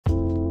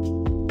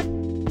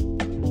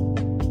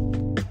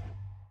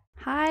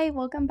Hi,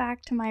 welcome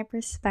back to my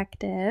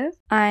perspective.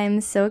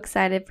 I'm so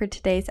excited for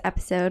today's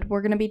episode.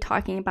 We're going to be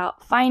talking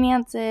about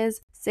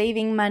finances,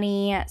 saving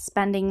money,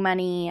 spending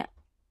money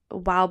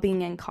while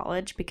being in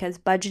college because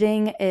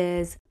budgeting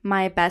is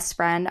my best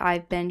friend.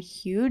 I've been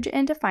huge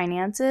into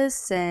finances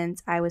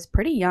since I was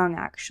pretty young,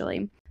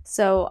 actually.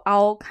 So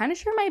I'll kind of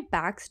share my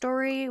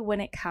backstory when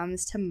it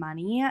comes to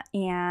money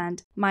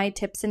and my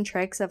tips and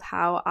tricks of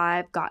how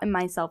I've gotten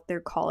myself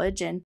through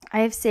college. And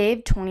I have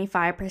saved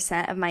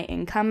 25% of my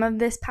income of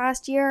this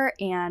past year.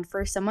 And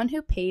for someone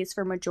who pays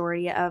for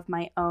majority of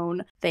my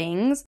own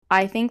things,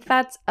 I think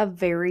that's a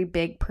very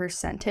big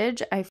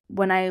percentage.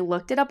 When I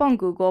looked it up on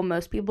Google,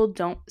 most people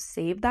don't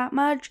save that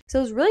much. So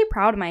I was really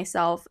proud of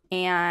myself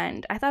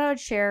and I thought I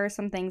would share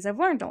some things I've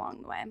learned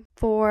along the way.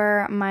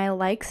 For my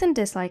likes and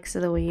dislikes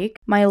of the week,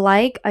 my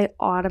like, I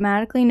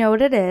automatically know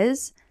what it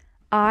is.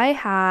 I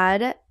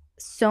had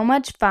so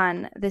much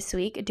fun this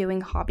week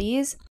doing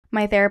hobbies.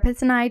 My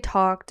therapist and I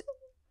talked,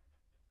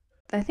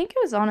 I think it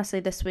was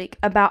honestly this week,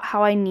 about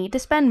how I need to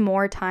spend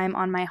more time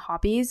on my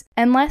hobbies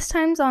and less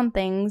times on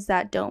things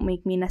that don't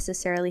make me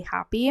necessarily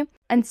happy.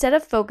 Instead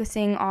of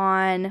focusing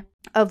on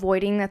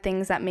avoiding the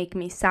things that make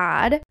me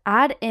sad,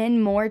 add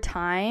in more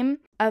time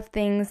of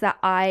things that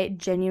I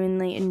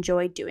genuinely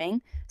enjoy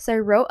doing. So I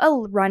wrote a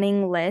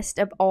running list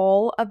of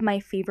all of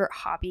my favorite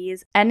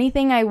hobbies,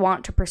 anything I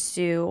want to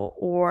pursue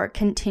or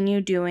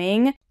continue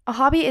doing. A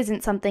hobby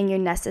isn't something you're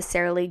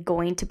necessarily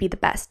going to be the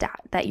best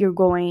at, that you're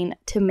going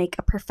to make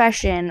a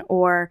profession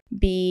or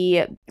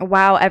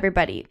wow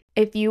everybody.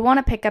 If you want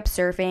to pick up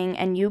surfing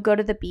and you go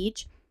to the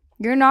beach,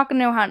 you're not going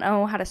to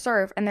know how to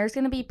surf, and there's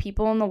going to be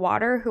people in the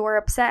water who are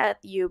upset at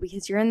you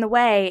because you're in the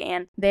way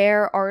and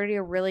they're already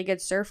a really good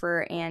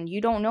surfer and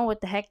you don't know what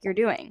the heck you're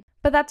doing.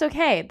 But that's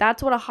okay.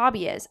 That's what a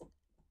hobby is.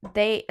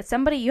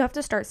 You have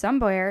to start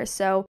somewhere.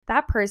 So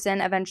that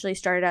person eventually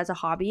started as a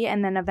hobby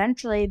and then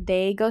eventually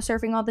they go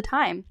surfing all the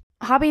time.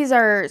 Hobbies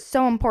are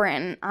so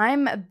important.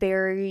 I'm a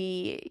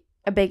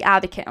big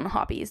advocate on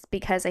hobbies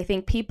because I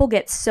think people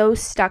get so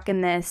stuck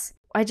in this.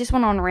 I just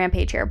went on a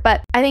rampage here,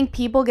 but I think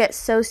people get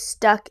so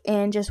stuck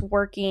in just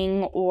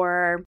working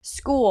or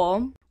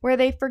school where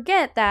they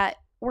forget that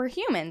we're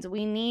humans.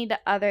 We need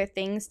other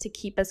things to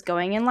keep us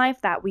going in life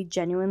that we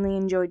genuinely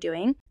enjoy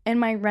doing. In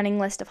my running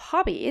list of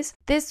hobbies,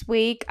 this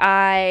week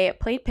I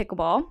played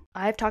pickleball.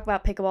 I've talked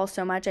about pickleball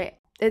so much.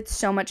 It's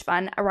so much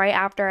fun. Right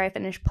after I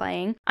finish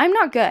playing, I'm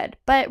not good,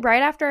 but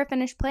right after I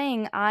finish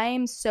playing,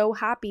 I'm so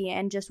happy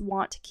and just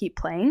want to keep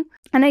playing.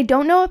 And I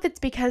don't know if it's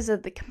because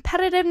of the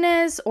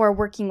competitiveness or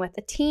working with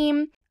a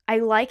team. I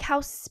like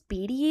how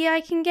speedy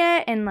I can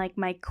get and like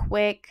my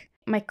quick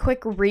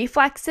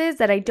reflexes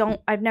that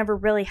I've never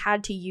really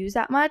had to use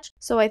that much.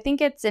 So I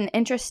think it's an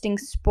interesting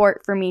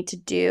sport for me to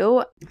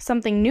do,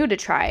 something new to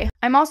try.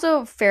 I'm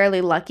also fairly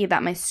lucky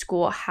that my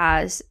school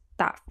has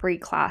that free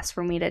class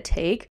for me to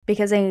take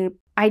because I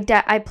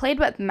played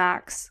with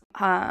Max,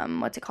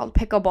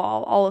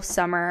 pickleball all of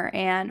summer,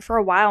 and for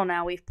a while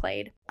now we've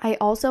played. I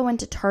also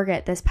went to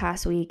Target this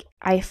past week.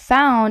 I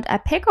found a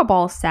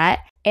pickleball set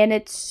and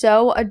it's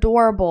so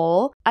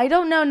adorable. I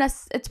don't know,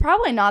 it's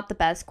probably not the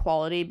best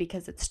quality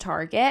because it's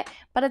Target,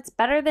 but it's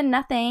better than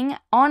nothing.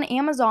 On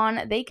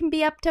Amazon, they can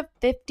be up to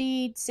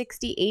 $50,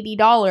 $60,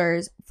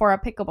 $80 for a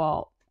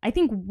pickleball. I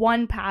think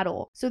one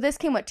paddle. So this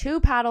came with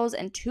 2 paddles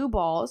and 2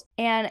 balls,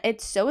 and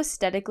it's so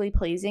aesthetically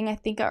pleasing. I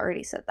think I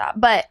already said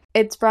that, but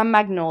it's from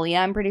Magnolia.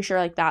 I'm pretty sure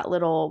like that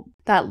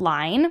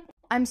line.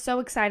 I'm so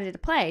excited to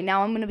play.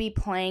 Now I'm going to be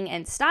playing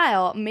in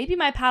style. Maybe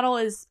my paddle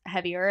is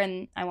heavier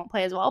and I won't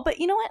play as well,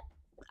 but you know what?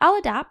 I'll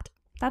adapt.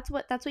 That's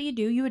what you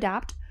do. You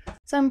adapt.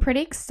 So I'm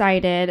pretty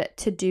excited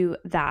to do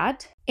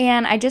that.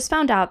 And I just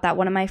found out that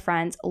one of my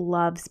friends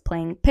loves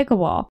playing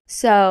pickleball.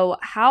 So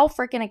how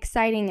freaking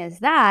exciting is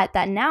that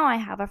now I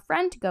have a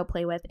friend to go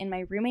play with, and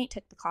my roommate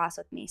took the class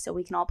with me so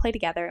we can all play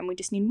together and we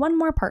just need one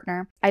more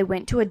partner. I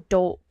went to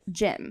adult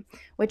gym,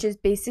 which is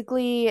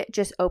basically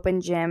just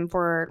open gym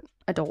for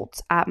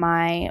adults at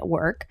my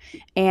work,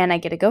 and I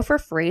get to go for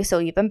free, so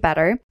even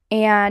better.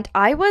 And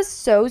I was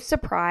so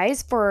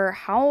surprised for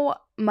how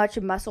much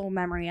muscle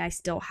memory I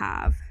still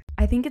have.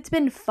 I think it's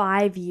been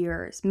 5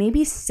 years,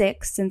 maybe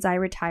 6 since I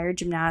retired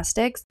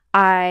gymnastics.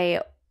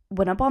 I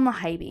went up on the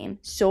high beam,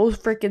 so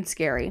freaking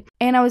scary.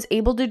 And I was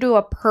able to do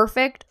a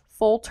perfect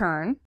full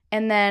turn.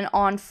 And then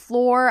on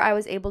floor, I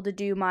was able to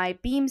do my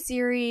beam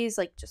series,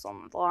 like just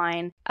on the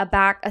line,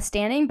 a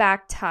standing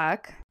back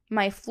tuck,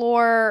 my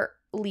floor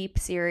leap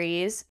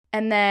series.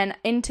 And then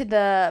into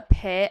the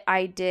pit,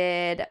 I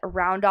did a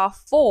round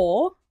off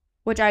full,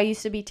 which I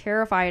used to be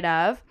terrified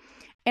of.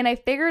 And I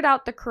figured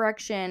out the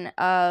correction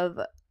of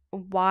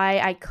why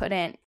I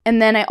couldn't.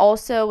 And then I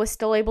also was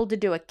still able to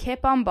do a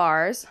kip on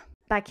bars,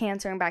 back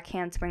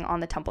handspring on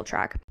the tumble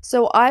track.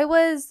 So I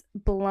was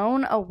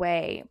blown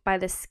away by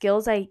the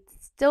skills I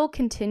still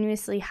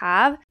continuously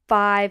have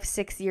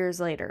 5-6 years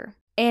later,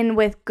 and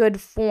with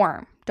good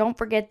form. Don't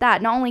forget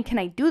that. Not only can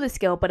I do the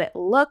skill, but it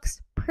looks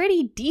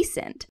pretty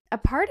decent. A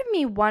part of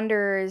me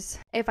wonders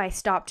if I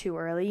stop too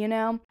early,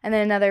 And then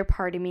another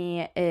part of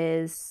me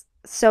is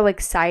so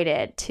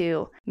excited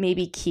to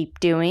maybe keep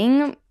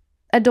doing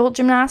adult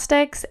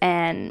gymnastics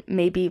and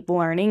maybe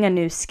learning a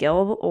new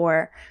skill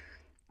or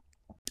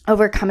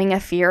overcoming a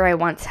fear I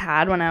once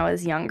had when I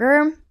was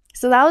younger.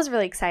 So that was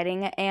really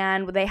exciting,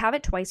 and they have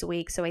it twice a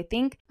week, so I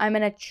think I'm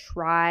going to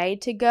try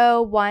to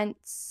go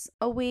once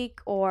a week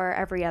or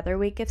every other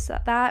week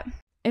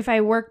if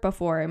I work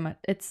before,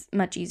 it's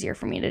much easier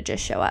for me to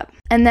just show up.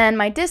 And then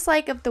my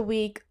dislike of the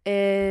week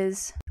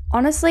is,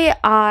 honestly,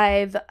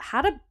 I've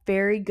had a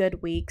very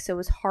good week, so it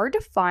was hard to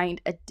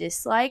find a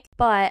dislike,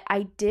 but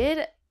I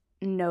did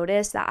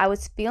notice that I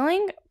was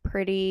feeling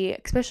pretty,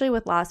 especially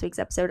with last week's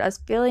episode, I was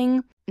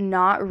feeling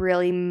not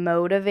really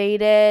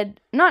motivated,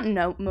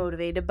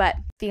 but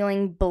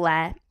feeling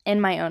bleh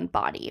in my own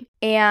body.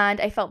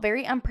 And I felt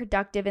very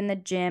unproductive in the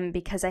gym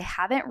because I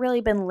haven't really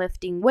been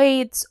lifting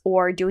weights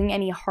or doing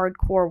any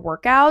hardcore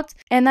workouts.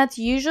 And that's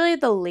usually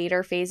the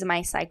later phase of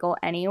my cycle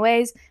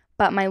anyways,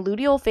 but my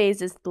luteal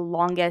phase is the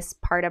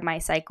longest part of my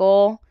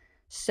cycle.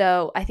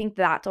 So I think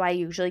that's why I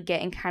usually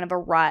get in kind of a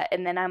rut.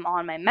 And then I'm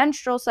on my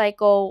menstrual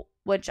cycle,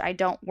 which I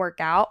don't work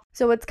out.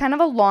 So it's kind of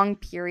a long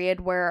period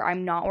where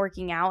I'm not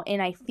working out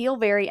and I feel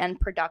very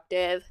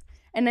unproductive.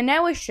 And I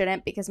know I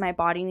shouldn't because my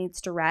body needs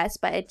to rest,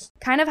 but it's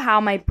kind of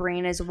how my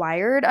brain is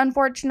wired,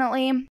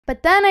 unfortunately.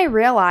 But then I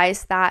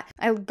realized that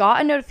I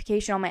got a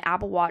notification on my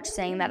Apple Watch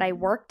saying that I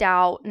worked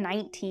out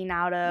 19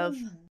 out of,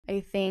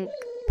 I think,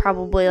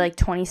 probably like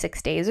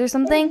 26 days or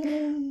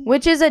something,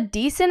 which is a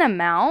decent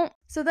amount.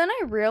 So then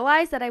I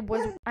realized that I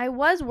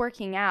was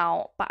working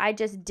out, but I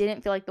just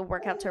didn't feel like the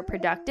workouts were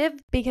productive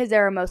because they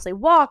were mostly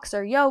walks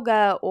or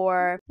yoga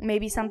or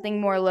maybe something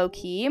more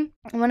low-key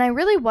when I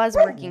really was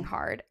working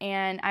hard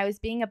and I was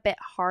being a bit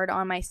hard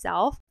on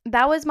myself.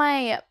 That was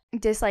my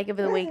dislike of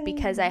the week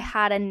because I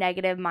had a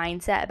negative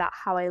mindset about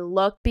how I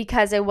looked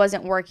because I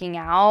wasn't working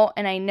out,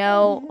 and I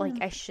know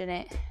like I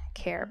shouldn't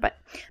care, but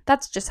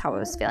that's just how I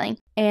was feeling.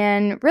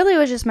 And really it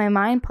was just my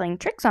mind playing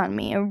tricks on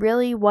me. It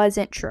really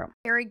wasn't true.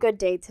 Very good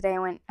day today.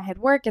 I had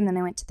work and then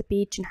I went to the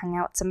beach and hung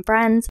out with some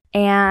friends.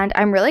 And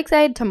I'm really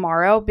excited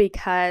tomorrow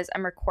because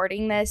I'm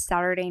recording this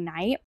Saturday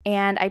night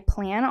and I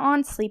plan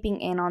on sleeping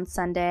in on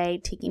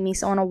Sunday, taking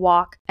Miso on a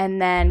walk,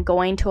 and then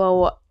going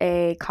to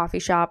a coffee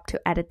shop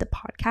to edit the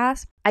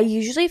podcast. I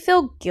usually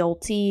feel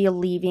guilty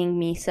leaving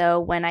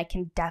Miso when I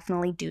can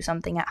definitely do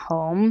something at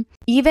home.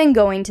 Even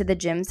going to the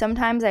gym,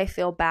 sometimes I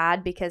feel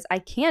bad because I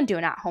can do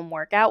an at-home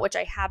workout, which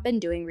I have been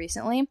doing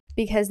recently,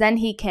 because then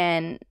he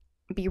can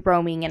be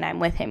roaming and I'm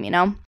with him, you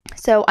know?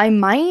 So I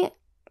might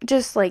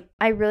just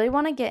I really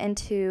want to get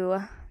into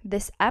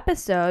this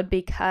episode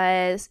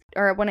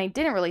when I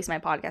didn't release my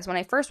podcast, when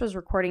I first was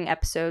recording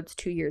episodes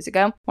 2 years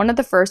ago, one of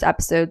the first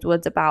episodes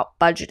was about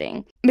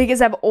budgeting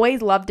because I've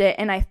always loved it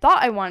and I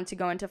thought I wanted to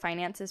go into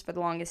finances for the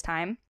longest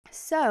time.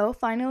 So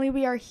finally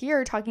we are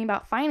here talking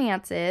about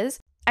finances.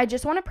 I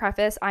just want to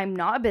preface, I'm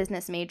not a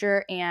business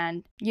major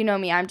and you know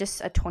me, I'm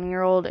just a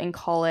 20-year-old in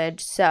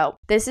college. So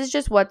this is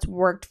just what's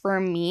worked for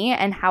me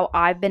and how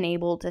I've been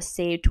able to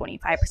save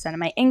 25% of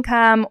my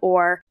income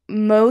or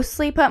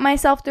mostly put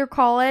myself through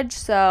college.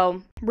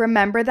 So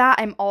remember that.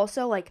 I'm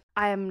also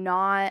I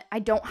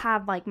don't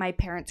have my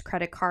parents'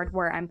 credit card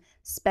where I'm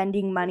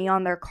spending money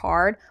on their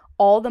card.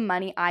 All the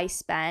money I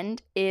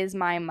spend is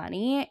my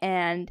money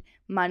and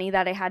money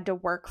that I had to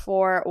work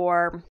for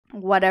or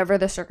whatever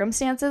the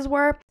circumstances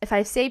were. If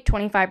I saved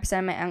 25%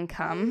 of my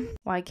income,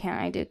 why can't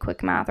I do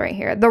quick math right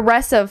here? The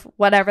rest of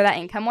whatever that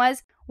income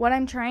was, what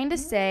I'm trying to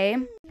say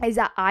is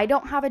that I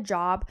don't have a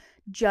job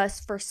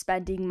just for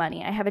spending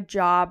money. I have a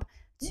job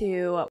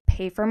to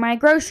pay for my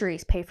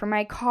groceries, pay for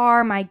my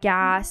car, my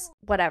gas,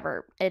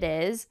 whatever it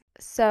is.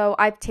 So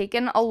I've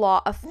taken a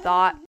lot of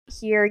thought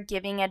here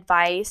giving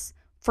advice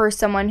for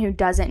someone who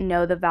doesn't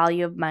know the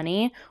value of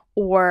money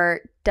or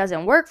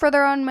doesn't work for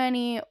their own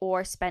money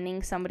or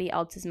spending somebody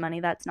else's money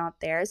that's not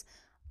theirs.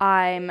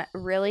 I'm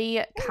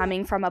really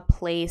coming from a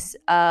place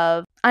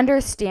of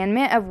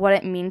understanding of what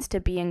it means to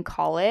be in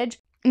college.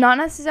 Not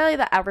necessarily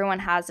that everyone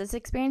has this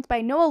experience, but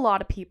I know a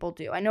lot of people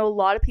do. I know a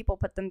lot of people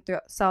put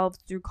themselves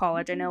through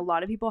college. I know a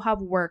lot of people have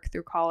work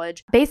through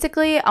college.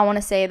 Basically, I want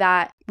to say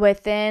that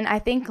within, I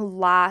think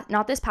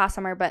not this past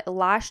summer, but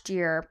last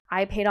year,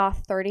 I paid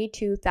off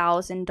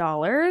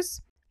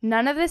 $32,000.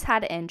 None of this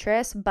had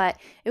interest, but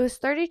it was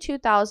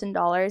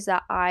 $32,000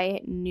 that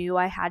I knew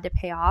I had to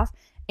pay off.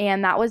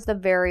 And that was the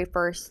very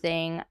first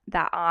thing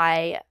that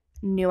I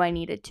knew I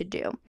needed to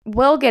do.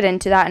 We'll get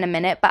into that in a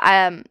minute, but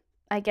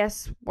I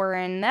guess we're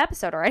in the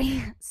episode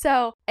already.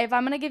 So if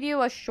I'm going to give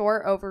you a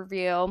short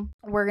overview,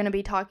 we're going to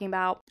be talking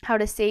about how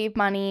to save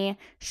money,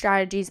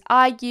 strategies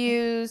I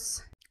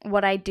use,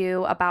 what I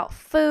do about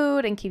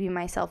food and keeping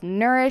myself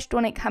nourished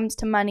when it comes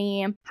to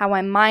money, how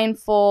I'm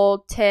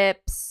mindful,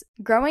 tips.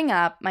 Growing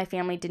up, my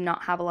family did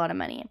not have a lot of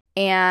money.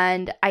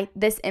 And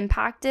this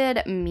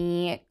impacted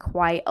me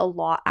quite a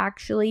lot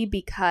actually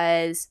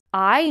because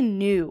I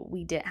knew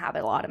we didn't have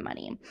a lot of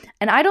money.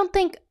 And I don't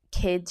think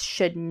kids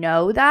should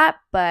know that,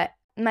 but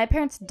my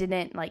parents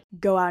didn't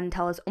go out and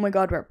tell us, oh my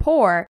God, we're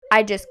poor.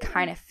 I just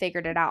kind of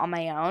figured it out on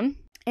my own.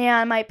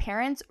 And my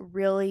parents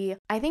really,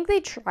 I think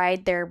they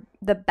tried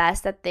the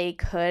best that they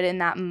could in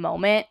that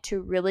moment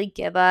to really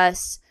give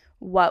us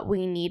what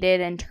we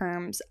needed in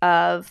terms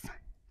of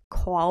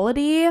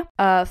quality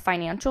of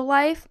financial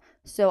life.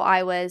 So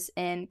I was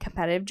in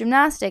competitive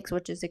gymnastics,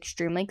 which is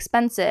extremely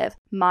expensive.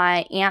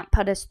 My aunt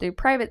put us through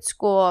private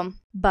school,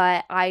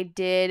 but I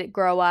did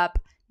grow up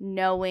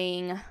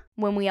knowing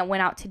when we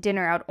went out to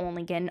dinner, I would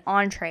only get an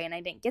entree and I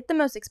didn't get the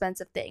most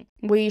expensive thing.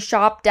 We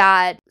shopped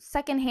at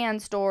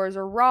secondhand stores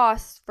or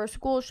Ross for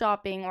school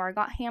shopping, or I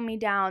got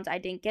hand-me-downs. I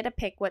didn't get to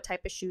pick what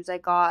type of shoes I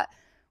got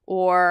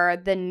or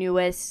the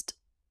newest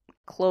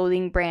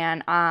clothing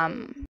brand.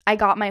 I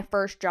got my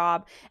first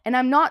job, and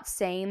I'm not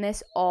saying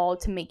this all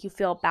to make you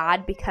feel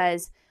bad,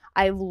 because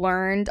I've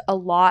learned a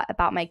lot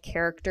about my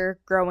character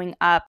growing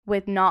up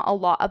with not a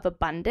lot of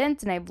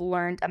abundance, and I've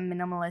learned a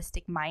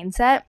minimalistic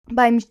mindset.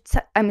 But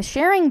I'm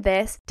sharing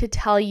this to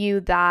tell you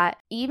that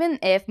even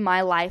if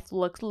my life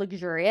looks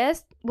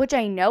luxurious, which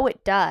I know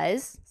it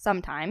does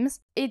sometimes,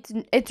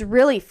 it's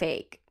really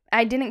fake.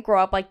 I didn't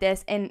grow up like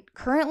this, and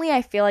currently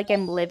I feel like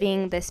I'm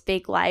living this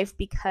fake life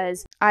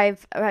because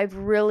I've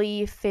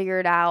really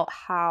figured out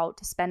how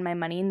to spend my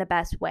money in the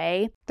best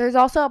way. There's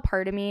also a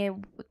part of me,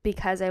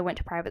 because I went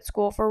to private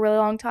school for a really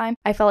long time,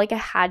 I felt like I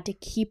had to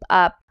keep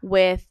up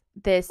with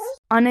this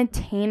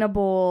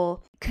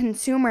unattainable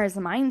consumer's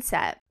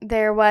mindset.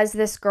 There was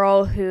this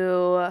girl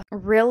who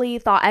really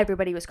thought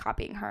everybody was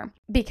copying her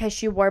because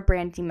she wore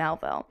Brandy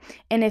Melville.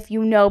 And if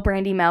you know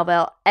Brandy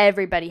Melville,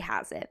 everybody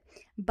has it.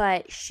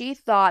 But she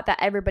thought that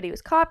everybody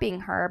was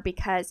copying her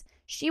because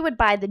she would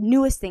buy the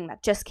newest thing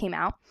that just came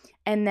out.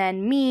 And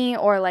then me,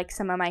 or like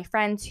some of my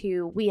friends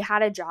who we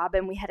had a job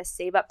and we had to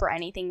save up for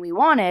anything we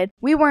wanted,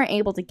 we weren't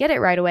able to get it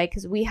right away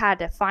because we had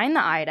to find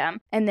the item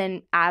and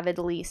then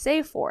avidly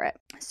save for it.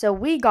 So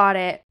we got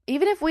it.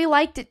 Even if we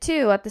liked it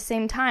too, at the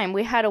same time,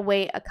 we had to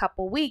wait a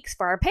couple weeks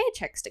for our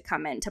paychecks to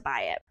come in to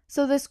buy it.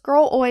 So this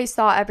girl always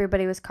thought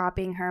everybody was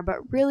copying her,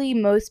 but really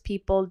most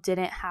people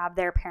didn't have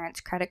their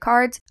parents' credit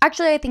cards.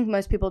 Actually, I think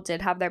most people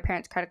did have their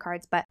parents' credit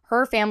cards, but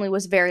her family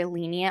was very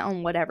lenient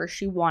on whatever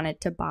she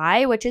wanted to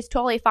buy, which is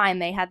totally fine.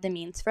 They had the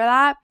means for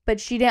that, but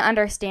she didn't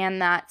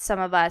understand that some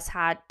of us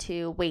had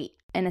to wait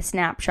in a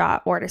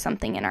snapshot order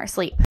something in our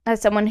sleep.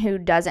 As someone who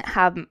doesn't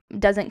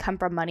come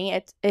from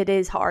money, it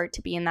is hard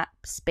to be in that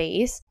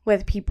space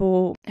with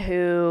people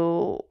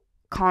who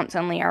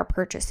constantly are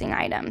purchasing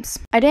items.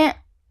 I didn't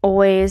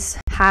always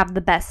have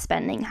the best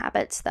spending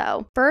habits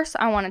though. First,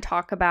 I want to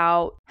talk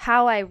about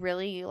how I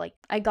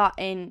got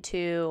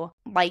into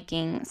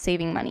liking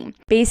saving money.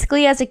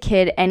 Basically, as a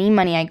kid, any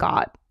money I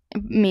got,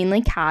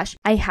 mainly cash,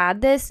 I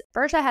had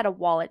a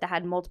wallet that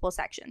had multiple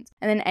sections,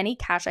 and then any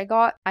cash I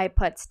got, I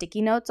put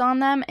sticky notes on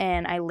them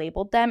and I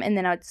labeled them, and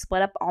then I would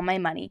split up all my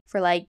money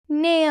for like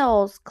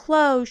nails,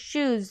 clothes,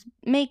 shoes,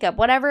 makeup,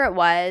 whatever it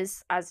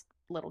was as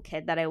little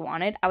kid that I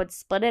wanted. I would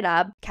split it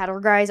up,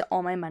 categorize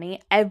all my money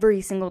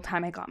every single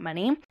time I got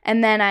money,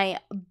 and then I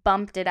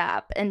bumped it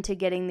up into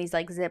getting these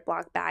like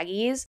Ziploc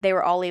baggies. They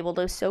were all labeled.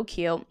 It was so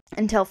cute,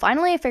 until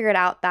finally I figured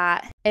out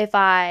that if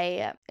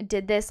I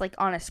did this like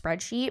on a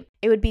spreadsheet,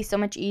 it would be so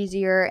much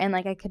easier, and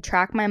like I could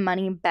track my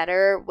money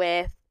better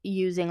with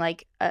using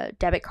like a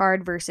debit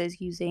card versus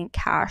using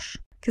cash,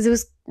 because it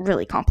was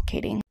really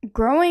complicating.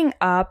 Growing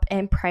up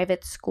in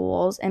private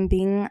schools and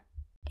being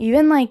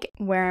even like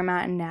where I'm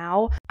at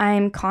now,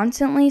 I'm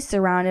constantly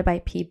surrounded by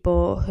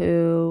people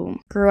who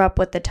grew up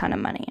with a ton of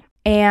money.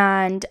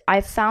 And I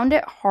found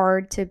it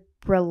hard to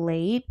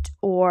relate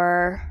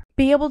or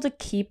be able to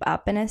keep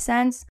up in a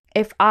sense.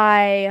 If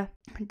I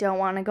don't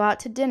want to go out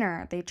to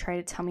dinner, they try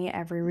to tell me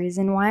every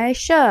reason why I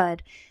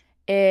should.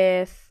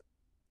 If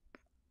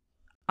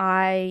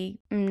I'm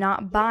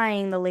not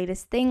buying the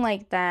latest thing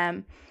like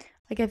them,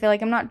 like I feel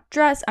like I'm not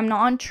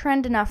on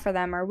trend enough for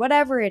them, or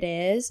whatever it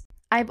is.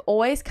 I've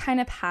always kind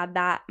of had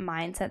that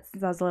mindset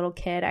since I was a little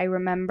kid. I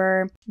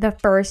remember the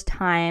first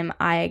time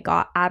I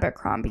got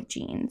Abercrombie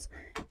jeans,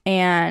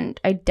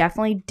 and I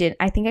definitely did.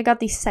 I think I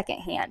got these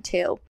secondhand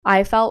too.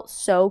 I felt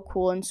so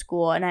cool in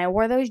school, and I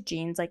wore those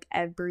jeans like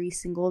every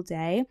single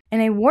day,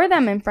 and I wore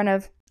them in front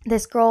of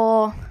this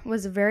girl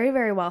was very,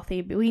 very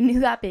wealthy. But we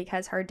knew that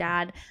because her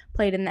dad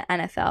played in the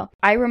NFL.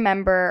 I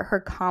remember her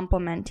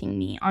complimenting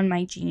me on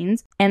my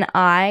jeans, and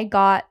I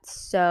got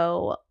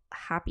so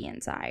happy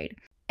inside.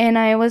 And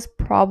I was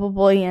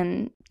probably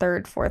in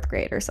 3rd, 4th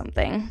grade or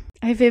something.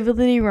 I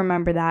vividly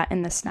remember that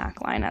in the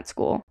snack line at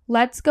school.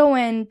 Let's go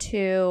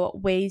into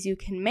ways you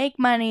can make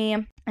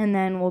money, and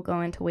then we'll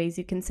go into ways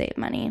you can save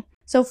money.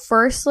 So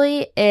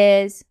firstly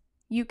is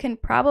you can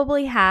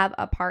probably have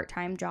a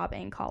part-time job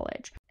in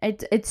college.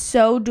 It's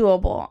so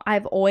doable.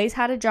 I've always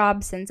had a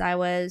job since I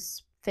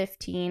was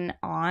 15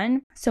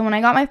 on. So when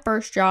I got my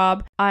first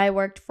job, I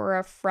worked for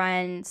a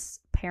friend's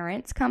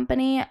parents'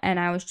 company, and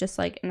I was just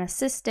like an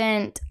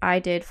assistant. I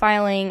did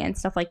filing and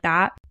stuff like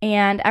that.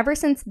 And ever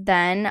since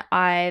then,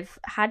 I've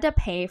had to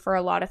pay for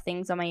a lot of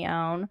things on my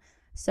own.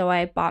 So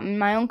I bought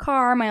my own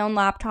car, my own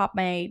laptop,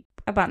 I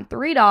bought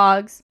 3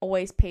 dogs,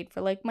 always paid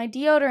for like my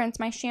deodorants,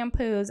 my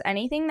shampoos,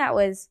 anything that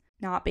was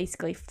not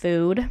basically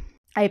food.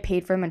 I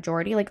paid for the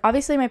majority. Like,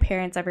 obviously my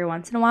parents every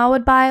once in a while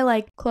would buy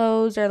like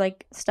clothes or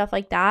like stuff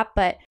like that,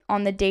 but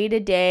on the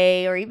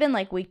day-to-day or even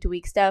like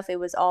week-to-week stuff, it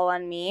was all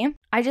on me.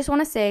 I just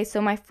want to say,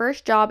 so my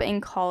first job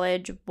in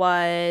college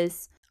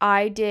was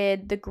I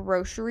did the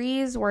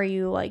groceries where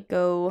you like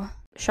go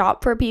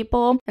shop for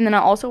people, and then I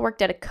also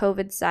worked at a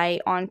COVID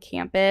site on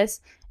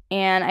campus,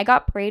 and I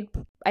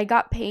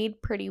got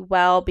paid pretty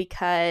well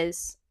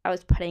because I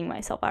was putting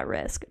myself at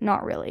risk.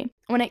 Not really.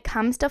 When it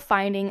comes to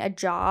finding a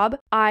job,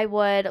 I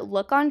would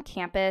look on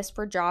campus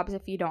for jobs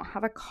if you don't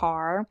have a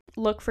car.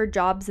 Look for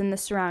jobs in the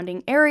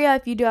surrounding area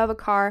if you do have a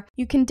car.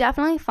 You can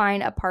definitely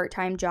find a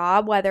part-time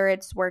job, whether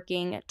it's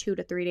working 2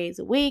 to 3 days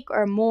a week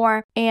or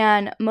more.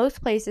 And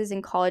most places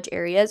in college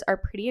areas are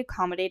pretty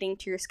accommodating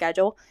to your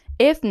schedule.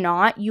 If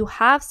not, you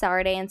have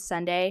Saturday and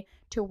Sunday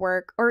to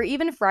work, or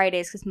even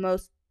Fridays, because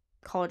most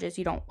colleges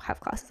you don't have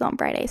classes on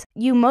Fridays.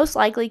 You most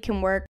likely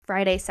can work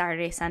Friday,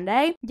 Saturday,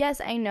 Sunday. Yes,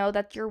 I know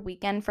that's your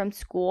weekend from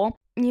school.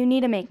 You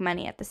need to make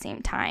money at the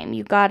same time.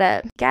 You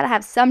gotta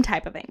have some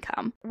type of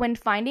income. When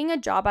finding a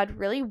job, I'd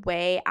really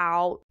weigh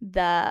out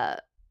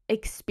the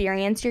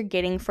experience you're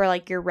getting for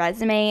like your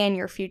resume and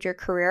your future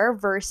career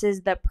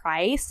versus the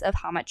price of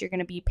how much you're going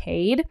to be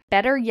paid.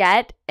 Better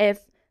yet, if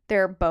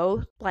they're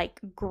both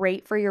like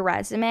great for your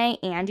resume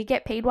and you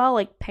get paid well,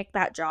 like pick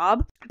that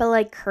job. But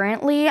like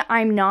currently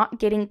I'm not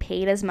getting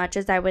paid as much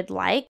as I would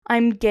like.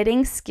 I'm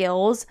getting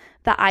skills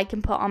that I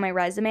can put on my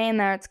resume and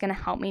that's going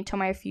to help me to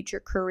my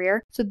future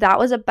career. So that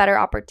was a better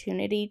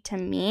opportunity to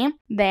me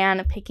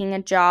than picking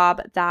a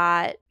job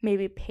that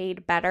maybe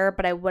paid better,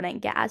 but I wouldn't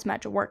get as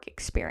much work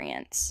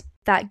experience.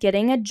 That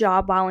getting a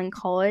job while in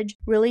college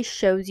really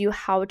shows you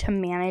how to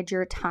manage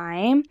your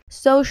time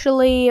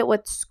socially,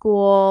 with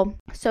school,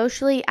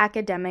 socially,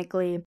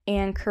 academically,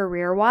 and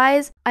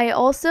career-wise. I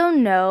also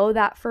know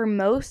that for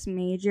most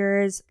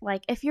majors,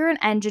 like if you're an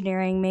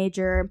engineering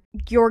major,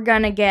 you're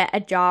gonna get a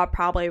job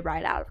probably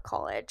right out of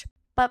college.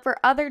 But for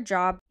other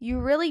jobs, you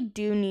really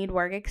do need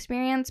work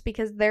experience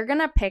because they're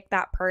gonna pick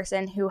that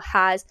person who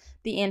has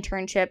the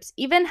internships,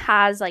 even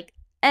has like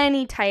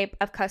any type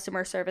of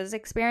customer service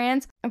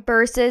experience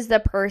versus the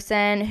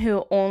person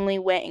who only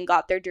went and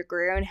got their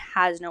degree and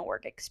has no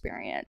work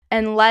experience.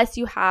 Unless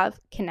you have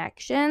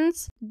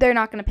connections, they're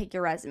not going to pick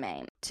your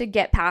resume to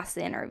get past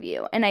the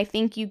interview. And I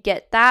think you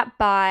get that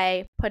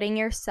by putting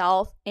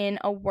yourself in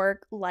a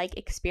work-like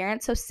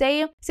experience. So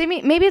say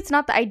maybe it's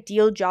not the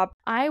ideal job.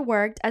 I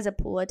worked as a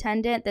pool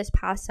attendant this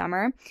past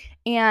summer,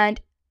 and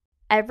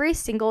every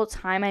single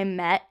time I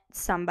met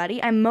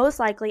somebody, I most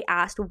likely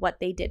asked what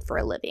they did for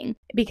a living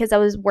because I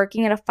was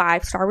working at a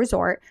 5-star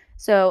resort.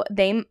 So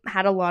they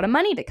had a lot of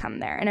money to come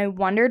there and I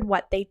wondered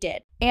what they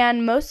did.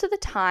 And most of the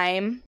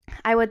time,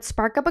 I would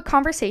spark up a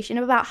conversation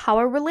about how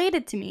it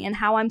related to me and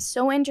how I'm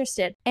so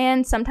interested.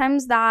 And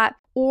sometimes that,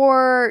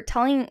 or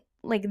telling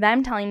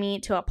me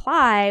to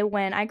apply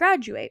when I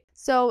graduate.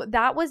 So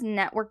that was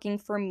networking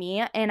for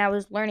me, and I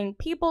was learning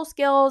people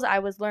skills, I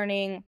was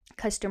learning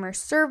customer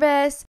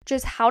service,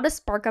 just how to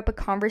spark up a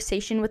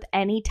conversation with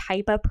any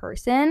type of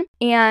person,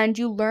 and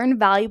you learn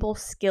valuable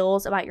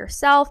skills about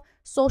yourself,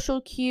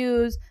 social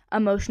cues,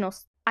 emotional.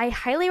 I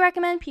highly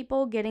recommend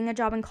people getting a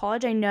job in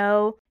college. I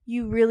know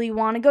you really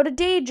want to go to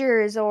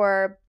Dagers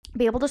or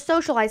be able to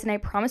socialize, and I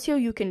promise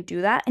you can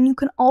do that, and you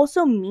can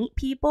also meet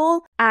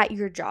people at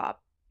your job.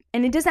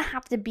 And it doesn't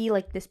have to be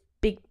like this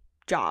big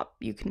job.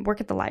 You can work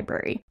at the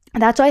library.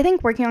 That's why I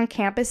think working on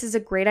campus is a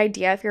great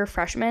idea if you're a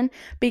freshman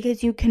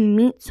because you can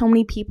meet so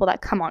many people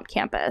that come on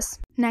campus.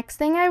 Next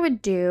thing I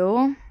would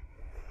do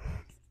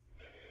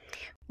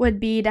would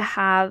be to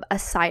have a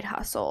side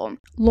hustle.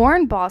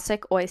 Lauren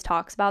Bossack always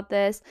talks about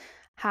this.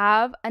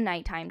 Have a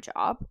nighttime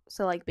job,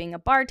 so like being a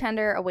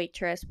bartender, a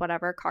waitress,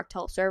 whatever,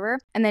 cocktail server,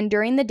 and then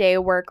during the day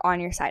work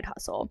on your side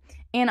hustle.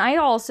 And I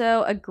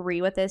also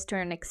agree with this to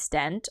an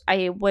extent.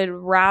 I would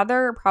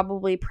rather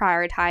probably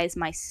prioritize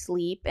my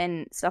sleep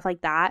and stuff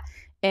like that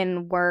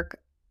and work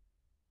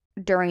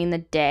during the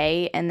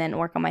day and then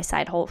work on my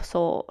side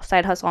hustle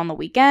on the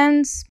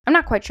weekends. I'm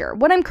not quite sure.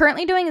 What I'm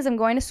currently doing is I'm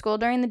going to school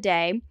during the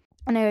day.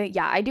 And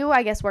I do,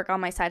 I guess, work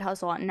on my side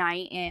hustle at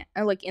night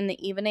and like in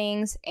the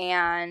evenings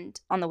and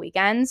on the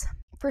weekends.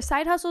 For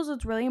side hustles,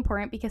 it's really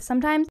important because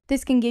sometimes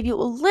this can give you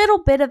a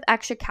little bit of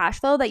extra cash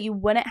flow that you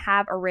wouldn't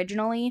have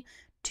originally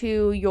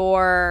to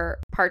your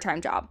part-time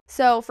job.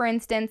 So for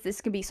instance, this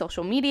could be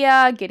social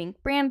media, getting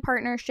brand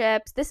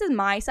partnerships. This is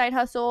my side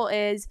hustle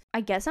is,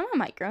 I guess I'm a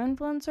micro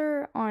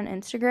influencer on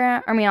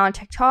on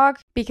TikTok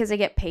because I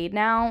get paid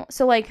now.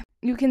 So like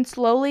you can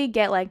slowly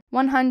get like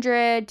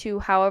 100 to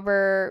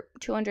however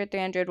 200,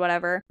 300,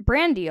 whatever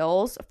brand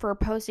deals for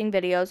posting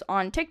videos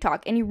on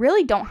TikTok. And you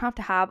really don't have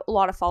to have a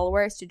lot of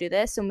followers to do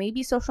this. So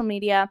maybe social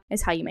media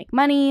is how you make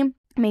money.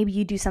 Maybe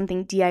you do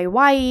something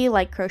DIY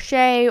like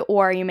crochet,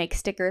 or you make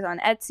stickers on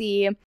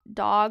Etsy,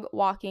 dog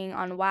walking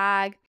on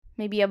Wag.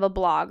 Maybe you have a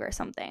blog or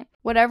something.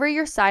 Whatever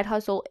your side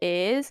hustle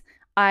is,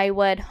 I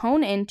would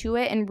hone into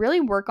it and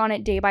really work on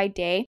it day by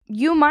day.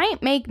 You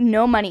might make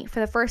no money for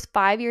the first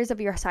 5 years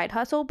of your side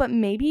hustle, but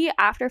maybe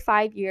after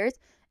 5 years,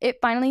 it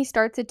finally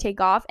starts to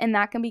take off, and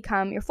that can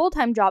become your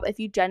full-time job if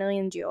you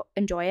genuinely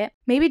enjoy it.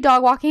 Maybe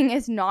dog walking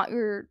is not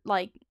your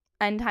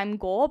end time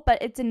goal, but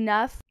it's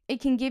enough.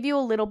 It can give you a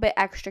little bit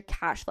extra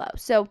cash flow.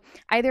 So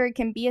either it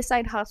can be a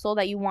side hustle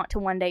that you want to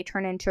one day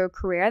turn into a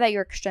career that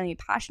you're extremely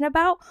passionate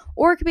about,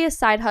 or it could be a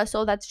side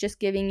hustle that's just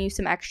giving you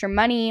some extra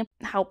money,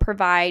 help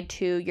provide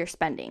to your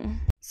spending.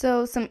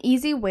 So some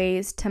easy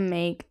ways to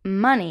make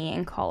money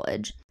in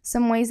college.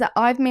 Some ways that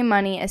I've made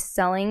money is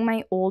selling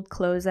my old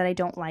clothes that I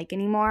don't like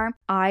anymore.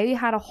 I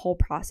had a whole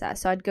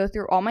process. So I'd go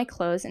through all my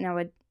clothes and I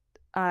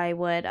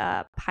would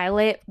pile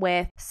it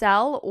with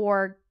sell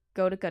or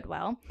go to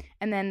Goodwill.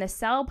 And then the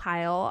sell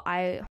pile,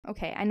 I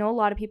know a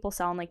lot of people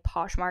sell on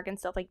Poshmark and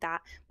stuff like that,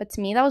 but to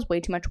me that was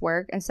way too much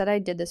work. Instead, I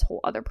did this whole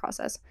other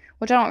process,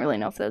 which I don't really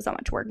know if that was that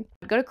much work.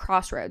 I'd go to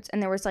Crossroads,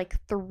 and there was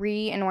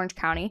 3 in Orange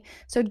County,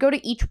 so I'd go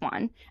to each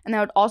one, and I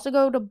would also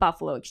go to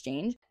Buffalo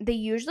Exchange. They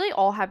usually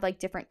all have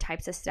different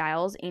types of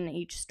styles in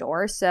each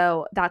store,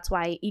 so that's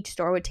why each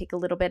store would take a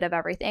little bit of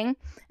everything,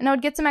 and I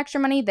would get some extra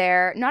money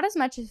there. Not as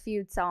much as if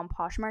you'd sell on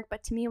Poshmark,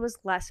 but to me it was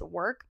less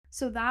work.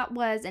 So that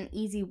was an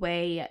easy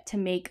way to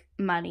make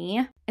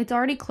money. It's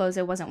already clothes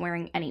I wasn't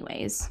wearing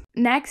anyways.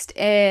 Next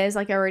is,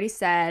 like I already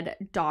said,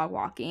 dog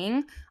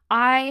walking.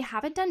 I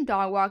haven't done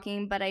dog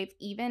walking, but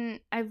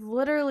I've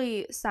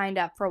literally signed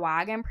up for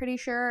WAG, I'm pretty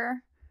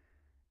sure.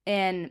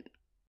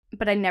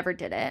 But I never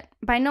did it.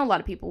 But I know a lot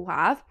of people who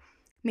have.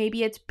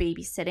 Maybe it's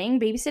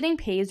babysitting. Babysitting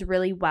pays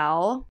really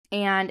well,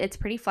 and it's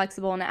pretty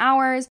flexible in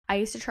hours. I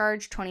used to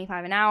charge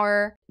 $25 an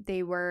hour.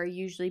 They were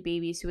usually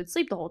babies who would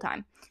sleep the whole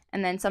time.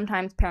 And then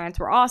sometimes parents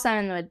were awesome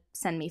and would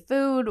send me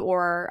food,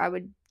 or I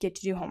would get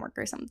to do homework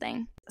or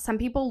something. Some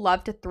people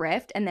love to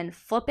thrift and then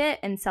flip it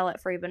and sell it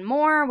for even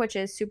more, which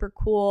is super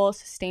cool,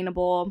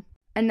 sustainable.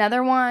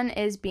 Another one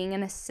is being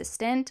an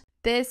assistant.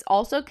 This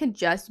also could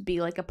just be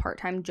a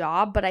part-time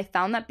job, but I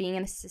found that being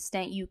an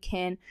assistant, you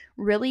can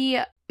really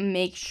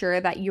make sure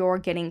that you're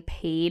getting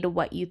paid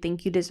what you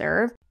think you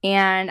deserve.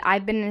 And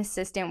I've been an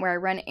assistant where I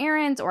run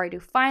errands, or I do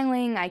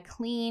filing, I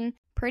clean,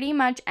 pretty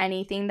much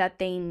anything that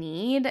they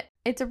need.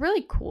 It's a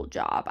really cool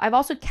job. I've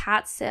also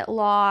cat sit a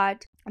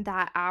lot,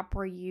 that app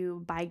where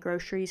you buy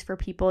groceries for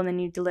people and then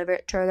you deliver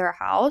it to their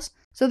house.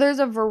 So there's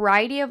a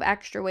variety of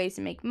extra ways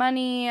to make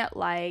money,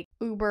 like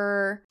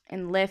Uber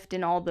and Lyft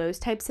and all those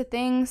types of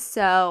things.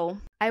 So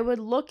I would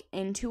look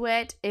into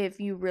it if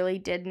you really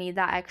did need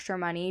that extra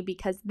money,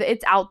 because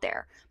it's out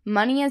there.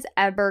 Money is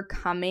ever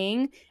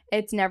coming.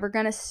 It's never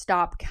going to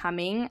stop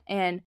coming.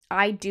 And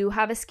I do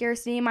have a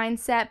scarcity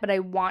mindset, but I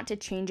want to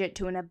change it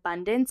to an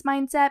abundance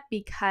mindset,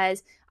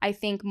 because I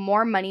think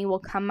more money will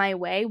come my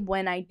way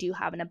when I do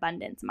have an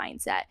abundance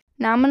mindset.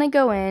 Now I'm going to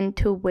go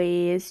into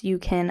ways you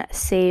can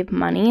save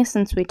money,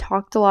 since we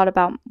talked a lot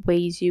about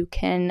ways you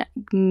can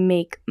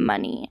make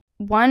money.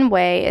 One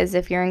way is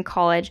if you're in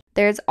college,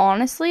 there's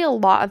honestly a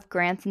lot of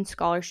grants and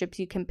scholarships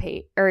you can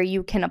pay or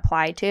you can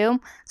apply to.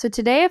 So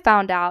today I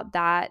found out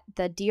that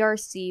the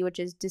DRC, which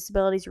is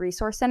Disabilities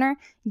Resource Center,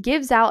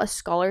 gives out a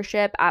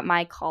scholarship at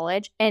my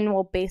college and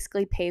will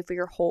basically pay for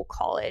your whole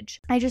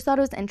college. I just thought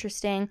it was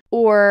interesting.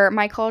 Or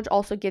my college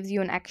also gives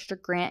you an extra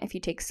grant if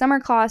you take summer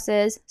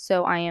classes.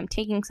 So I am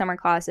taking summer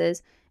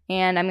classes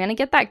and I'm going to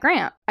get that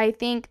grant. I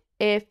think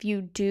if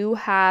you do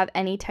have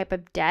any type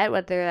of debt,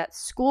 whether that's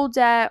school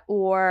debt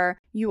or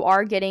you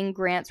are getting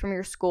grants from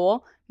your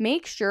school,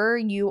 make sure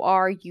you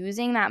are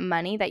using that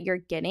money that you're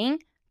getting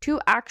to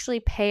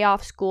actually pay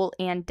off school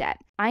and debt.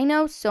 I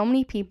know so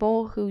many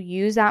people who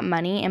use that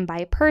money and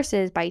buy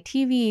purses, buy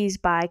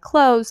TVs, buy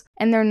clothes,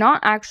 and they're not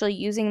actually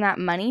using that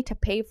money to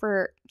pay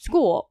for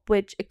school,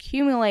 which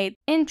accumulates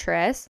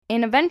interest.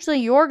 And eventually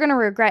you're going to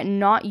regret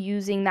not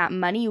using that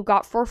money you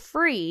got for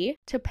free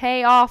to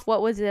pay off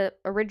what was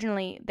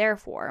originally there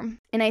for.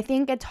 And I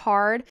think it's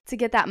hard to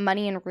get that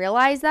money and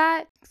realize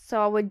that.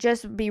 So I would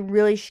just be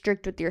really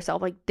strict with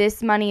yourself.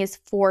 This money is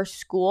for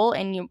school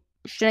and you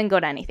shouldn't go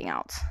to anything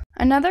else.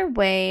 Another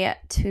way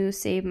to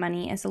save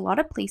money is a lot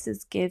of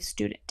places give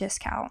student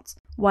discounts,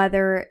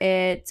 whether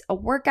it's a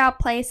workout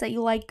place that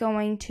you like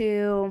going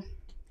to.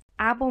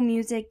 Apple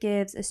Music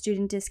gives a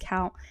student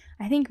discount.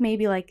 I think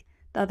maybe the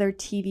other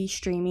TV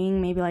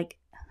streaming, maybe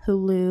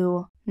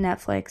Hulu,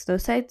 Netflix,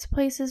 those types of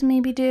places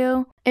maybe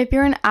do. If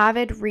you're an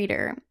avid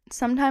reader,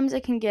 sometimes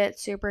it can get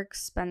super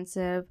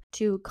expensive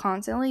to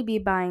constantly be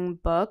buying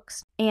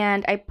books,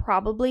 and I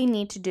probably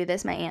need to do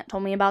this. My aunt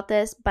told me about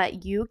this,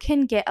 but you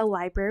can get a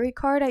library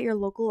card at your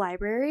local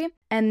library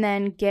and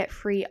then get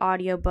free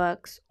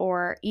audiobooks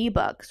or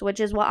ebooks, which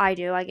is what I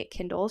do. I get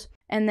Kindles.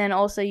 And then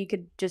also you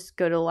could just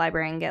go to the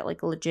library and get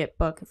a legit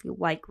book if you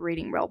like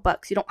reading real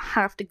books. You don't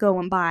have to go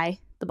and buy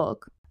the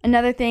book.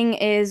 Another thing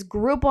is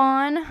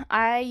Groupon.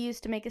 I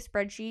used to make a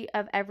spreadsheet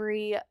of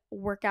every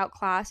workout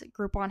class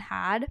Groupon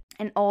had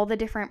and all the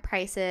different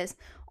prices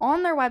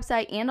on their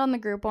website and on the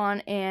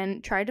Groupon,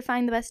 and tried to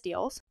find the best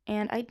deals,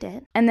 and I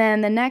did. And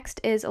then the next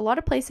is a lot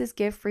of places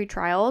give free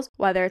trials,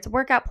 whether it's a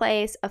workout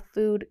place, a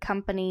food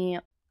company.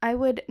 I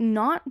would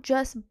not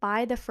just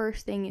buy the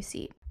first thing you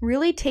see.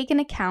 Really take an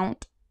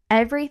account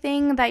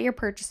everything that you're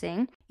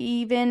purchasing,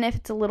 even if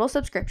it's a little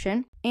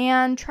subscription,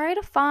 and try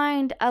to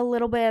find a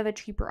little bit of a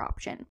cheaper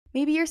option.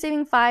 Maybe you're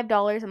saving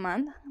 $5 a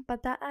month,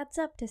 but that adds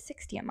up to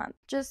 $60 a month.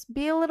 Just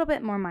be a little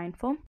bit more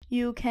mindful.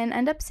 You can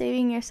end up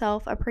saving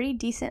yourself a pretty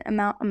decent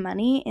amount of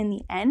money in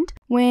the end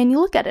when you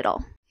look at it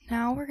all.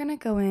 Now we're going to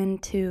go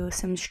into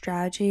some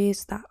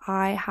strategies that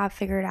I have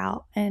figured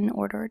out in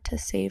order to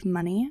save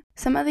money.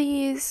 Some of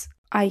these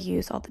I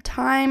use all the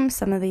time,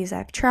 some of these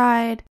I've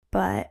tried,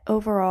 but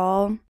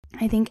overall,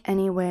 I think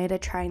any way to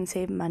try and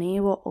save money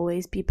will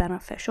always be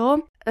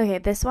beneficial. Okay,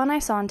 this one I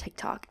saw on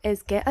TikTok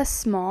is get a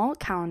small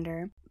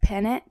calendar,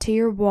 pin it to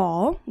your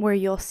wall where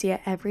you'll see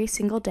it every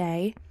single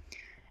day,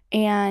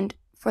 and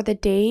for the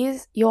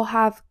days, you'll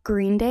have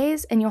green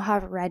days and you'll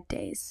have red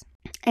days.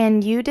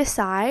 And you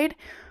decide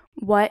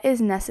what is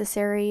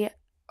necessary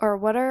or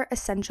what are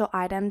essential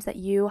items that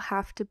you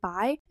have to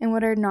buy and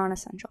what are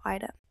non-essential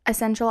items.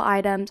 Essential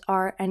items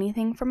are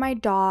anything for my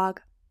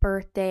dog,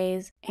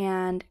 birthdays,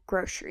 and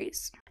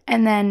groceries.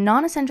 And then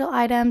non-essential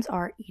items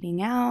are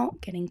eating out,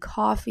 getting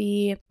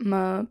coffee,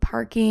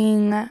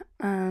 parking,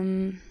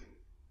 I'm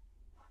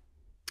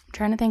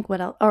trying to think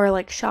what else, or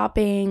like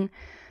shopping.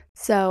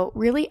 So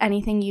really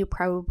anything you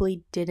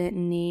probably didn't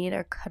need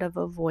or could have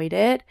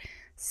avoided.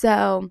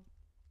 So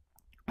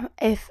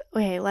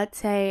let's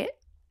say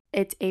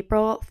it's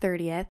April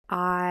 30th,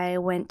 I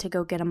went to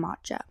go get a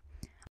matcha.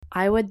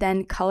 I would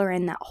then color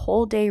in that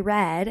whole day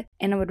red,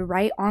 and I would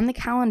write on the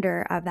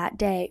calendar of that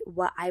day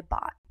what I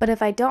bought. But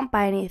if I don't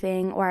buy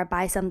anything or I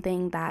buy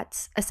something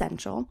that's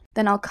essential,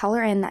 then I'll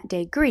color in that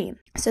day green.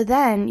 So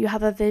then you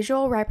have a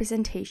visual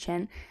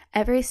representation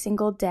every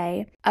single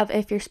day of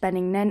if you're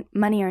spending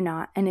money or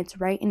not, and it's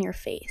right in your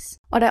face.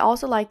 What I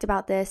also liked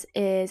about this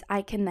is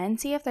I can then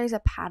see if there's a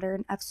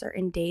pattern of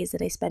certain days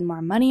that I spend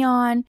more money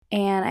on,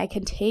 and I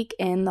can take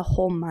in the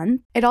whole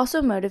month. It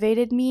also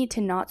motivated me to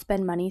not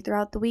spend money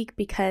throughout the week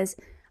because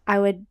I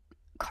would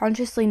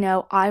consciously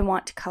know I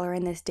want to color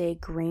in this day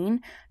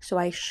green, so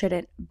I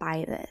shouldn't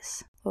buy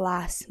this.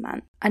 Last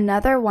month,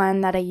 another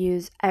one that I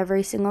use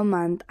every single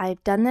month,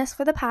 I've done this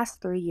for the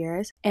past 3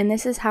 years, and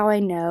this is how I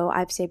know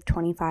I've saved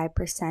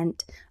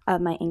 25%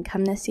 of my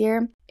income this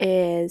year,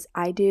 is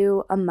I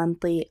do a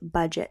monthly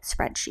budget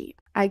spreadsheet.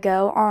 I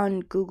go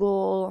on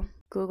Google,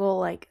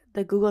 like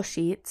the Google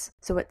Sheets,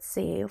 so it's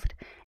saved.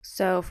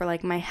 So for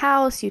like my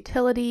house,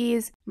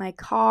 utilities, my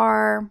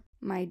car,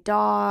 my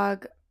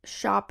dog,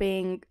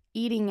 shopping,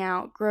 eating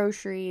out,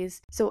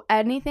 groceries. So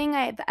anything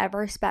I've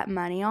ever spent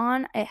money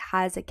on, it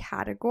has a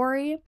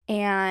category.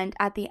 And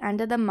at the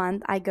end of the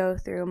month, I go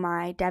through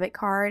my debit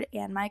card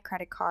and my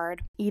credit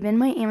card, even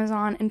my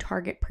Amazon and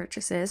Target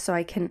purchases, so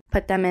I can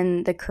put them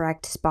in the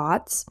correct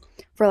spots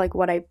for like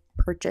what I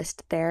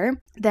purchased there.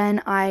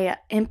 Then I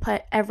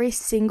input every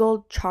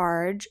single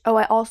charge. Oh,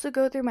 I also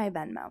go through my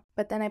Venmo,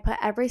 but then I put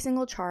every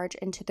single charge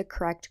into the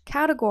correct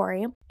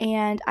category,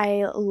 and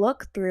I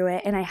look through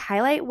it and I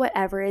highlight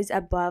whatever is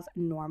above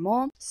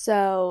normal.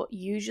 So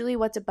usually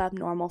what's above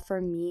normal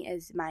for me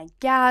is my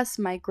gas,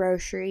 my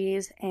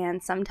groceries,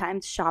 and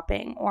sometimes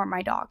shopping or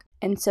my dog.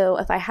 And so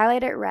if I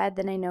highlight it red,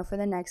 then I know for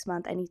the next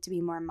month I need to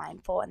be more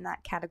mindful in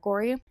that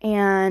category.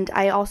 And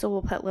I also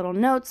will put little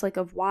notes like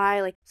of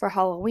why, like for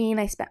Halloween,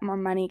 I spent more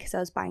money because I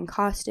was buying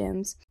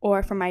costumes.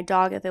 Or for my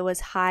dog, if it was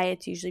high,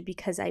 it's usually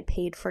because I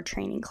paid for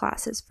training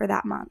classes for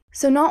that month.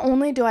 So not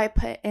only do I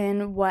put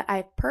in what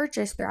I've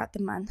purchased throughout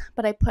the month,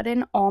 but I put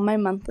in all my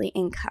monthly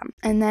income.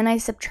 And then I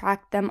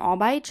subtract them all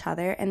by each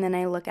other, and then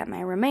I look at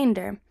my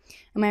remainder.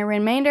 And my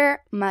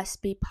remainder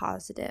must be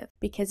positive,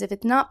 because if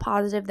it's not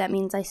positive, that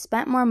means I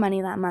spent more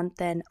money that month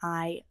than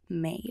I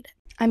made.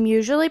 I'm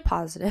usually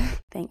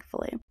positive,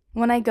 thankfully.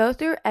 When I go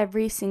through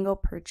every single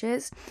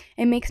purchase,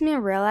 it makes me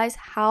realize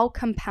how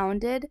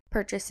compounded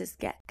purchases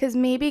get. Because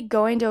maybe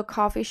going to a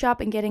coffee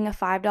shop and getting a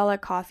 $5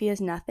 coffee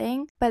is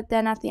nothing, but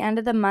then at the end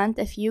of the month,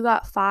 if you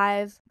got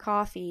 5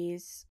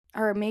 coffees,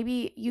 or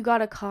maybe you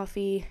got a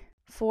coffee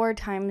 4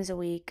 times a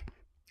week,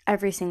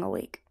 every single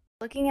week.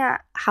 Looking at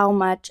how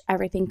much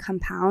everything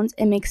compounds,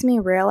 it makes me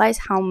realize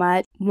how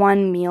much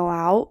one meal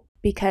out,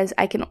 because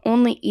I can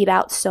only eat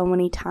out so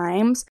many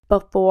times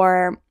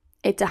before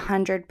it's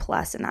 100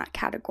 plus in that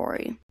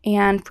category.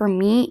 And for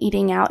me,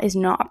 eating out is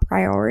not a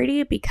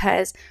priority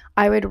because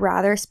I would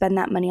rather spend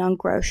that money on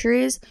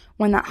groceries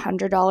when that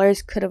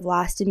 $100 could have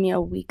lasted me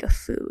a week of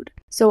food.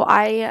 So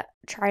I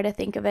try to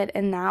think of it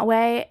in that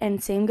way.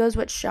 And same goes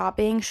with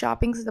shopping.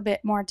 Shopping is a bit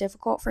more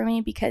difficult for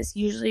me because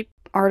usually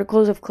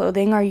articles of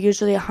clothing are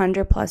usually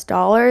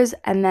 $100+,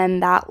 and then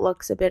that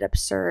looks a bit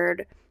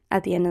absurd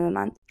at the end of the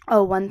month.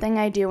 Oh, one thing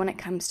I do when it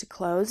comes to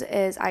clothes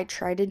is I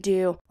try to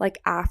do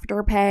like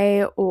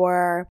Afterpay,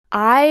 or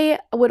I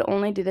would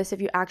only do this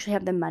if you actually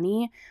have the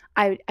money.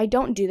 I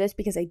don't do this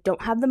because I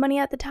don't have the money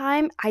at the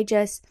time. I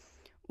just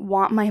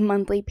want my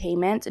monthly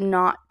payment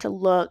not to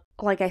look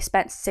like I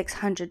spent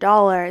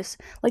 $600.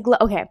 Like,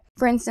 okay,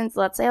 for instance,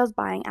 let's say I was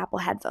buying Apple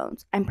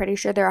headphones. I'm pretty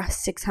sure they're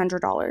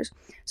 $600.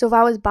 So if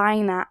I was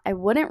buying that, I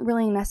wouldn't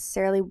really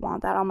necessarily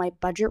want that on my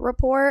budget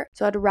report.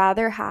 So I'd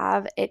rather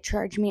have it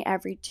charge me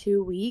every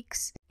 2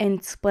 weeks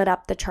and split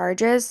up the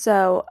charges.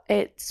 So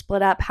it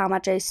split up how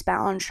much I spent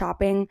on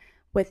shopping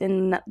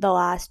within the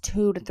last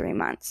 2 to 3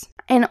 months.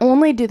 And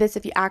only do this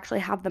if you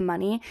actually have the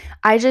money.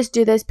 I just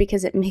do this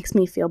because it makes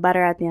me feel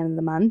better at the end of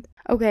the month.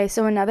 Okay,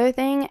 so another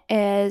thing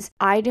is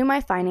I do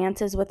my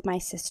finances with my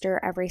sister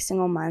every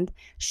single month.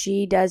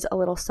 She does a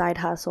little side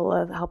hustle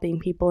of helping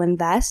people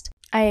invest.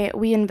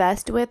 We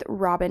invest with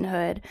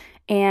Robinhood,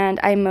 and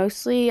I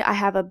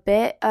have a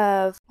bit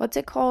of, what's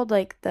it called?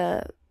 Like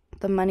the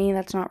money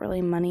that's not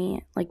really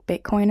money, like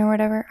Bitcoin or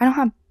whatever.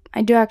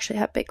 I do actually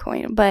have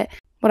Bitcoin, but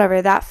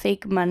whatever, that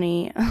fake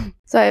money.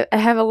 So I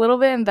have a little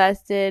bit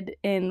invested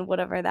in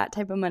whatever that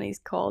type of money is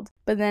called.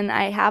 But then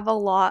I have a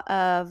lot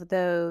of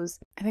those,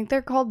 I think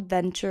they're called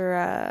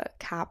venture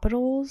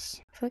capitals.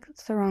 I feel like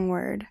that's the wrong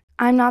word.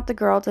 I'm not the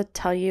girl to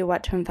tell you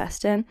what to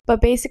invest in. But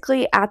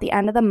basically, at the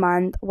end of the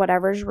month,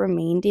 whatever's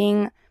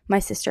remaining, my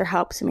sister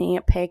helps me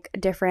pick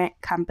different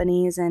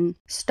companies and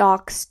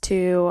stocks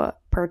to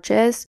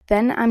purchase.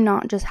 Then I'm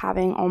not just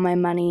having all my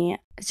money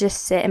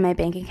just sit in my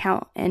bank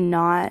account and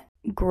not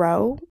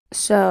grow.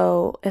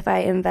 So if I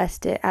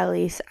invest it, at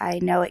least I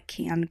know it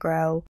can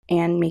grow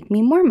and make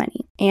me more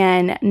money.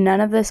 And none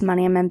of this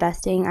money I'm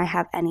investing, I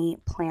have any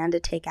plan to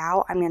take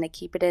out. I'm going to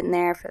keep it in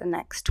there for the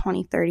next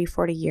 20, 30,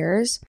 40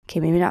 years. Okay,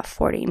 maybe not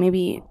 40.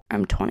 Maybe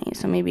I'm 20,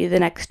 so maybe the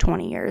next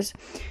 20 years.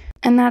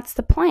 And that's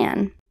the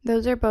plan.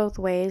 Those are both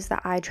ways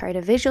that I try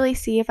to visually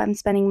see if I'm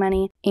spending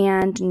money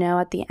and know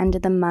at the end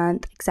of the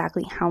month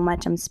exactly how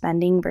much I'm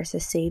spending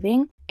versus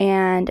saving.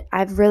 And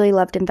I've really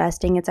loved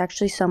investing. It's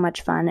actually so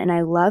much fun. And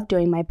I love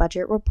doing my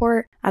budget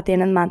report. At the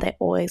end of the month, I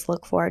always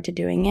look forward to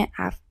doing it.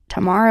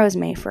 Tomorrow is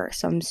May 1st,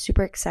 so I'm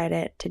super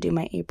excited to do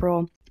my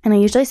April. And I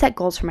usually set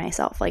goals for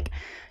myself, like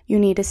you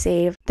need to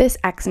save this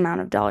X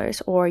amount of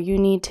dollars, or you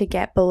need to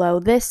get below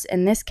this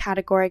in this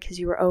category because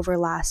you were over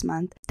last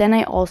month. Then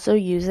I also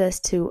use this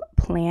to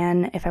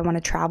plan if I want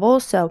to travel.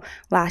 So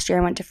last year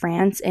I went to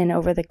France, and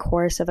over the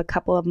course of a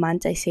couple of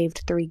months, I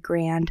saved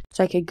 $3,000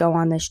 so I could go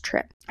on this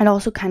trip. It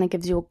also kind of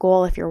gives you a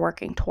goal if you're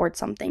working towards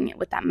something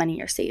with that money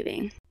you're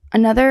saving.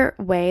 Another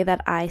way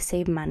that I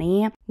save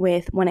money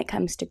when it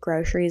comes to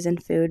groceries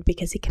and food,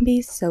 because it can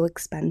be so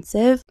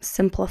expensive,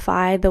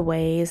 simplify the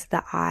ways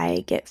that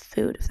I get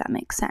food, if that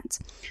makes sense.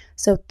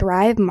 So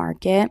Thrive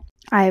Market,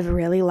 I've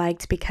really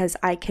liked because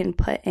I can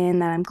put in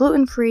that I'm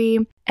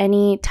gluten-free,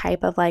 any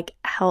type of like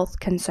health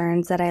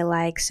concerns that I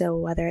like. So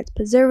whether it's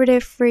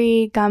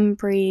preservative-free,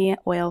 gum-free,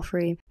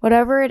 oil-free,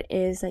 whatever it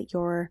is that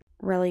you're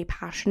really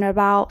passionate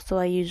about. So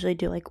I usually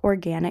do like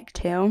organic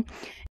too.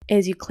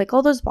 Is you click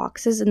all those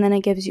boxes and then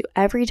it gives you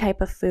every type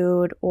of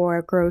food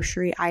or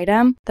grocery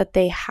item that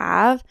they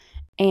have.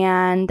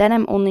 And then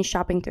I'm only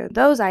shopping through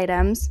those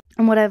items.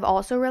 And what I've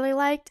also really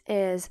liked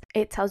is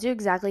it tells you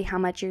exactly how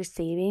much you're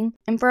saving.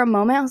 And for a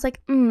moment, I was like,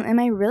 am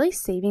I really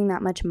saving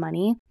that much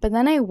money? But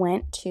then I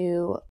went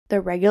to the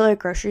regular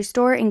grocery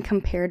store and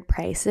compared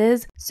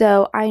prices.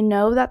 So I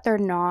know that they're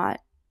not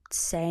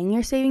saying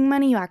you're saving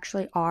money, you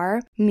actually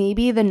are.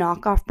 Maybe the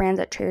knockoff brands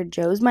at Trader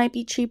Joe's might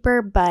be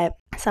cheaper, but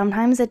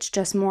sometimes it's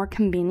just more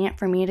convenient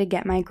for me to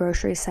get my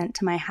groceries sent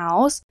to my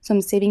house. So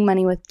I'm saving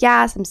money with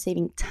gas, I'm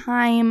saving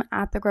time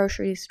at the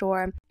grocery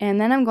store,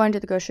 and then I'm going to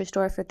the grocery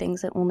store for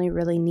things I only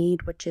really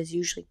need, which is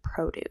usually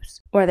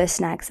produce or the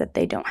snacks that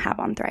they don't have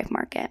on Thrive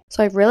Market.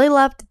 So I've really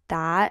loved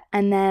that.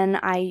 And then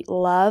I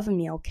love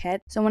meal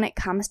kits. So when it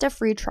comes to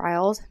free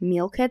trials,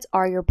 meal kits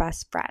are your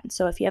best friend.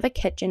 So if you have a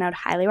kitchen, I would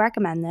highly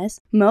recommend this.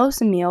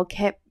 Most meal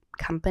kit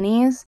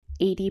companies,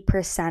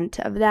 80%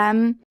 of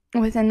them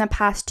within the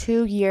past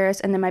 2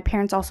 years, and then my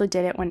parents also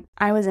did it when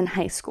I was in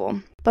high school.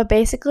 But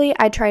basically,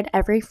 I tried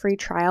every free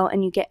trial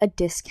and you get a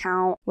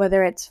discount,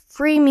 whether it's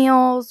free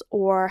meals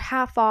or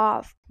half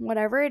off,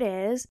 whatever it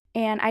is.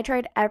 And I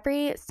tried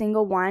every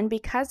single one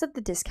because of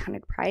the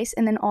discounted price.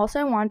 And then also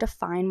I wanted to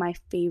find my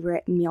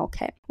favorite meal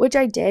kit, which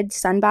I did.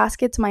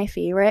 Sunbasket's my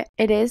favorite.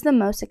 It is the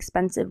most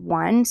expensive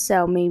one,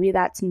 so maybe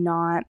that's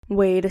not a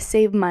way to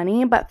save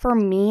money. But for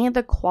me,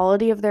 the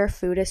quality of their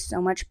food is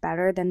so much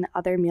better than the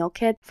other meal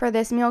kit. For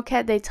this meal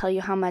kit, they tell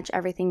you how much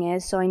everything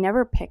is, so I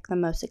never pick the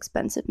most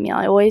expensive meal.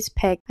 I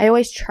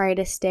always try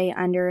to stay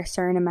under a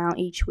certain amount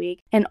each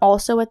week. And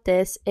also with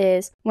this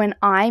is when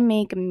I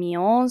make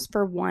meals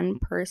for one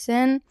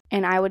person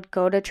and I would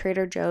go to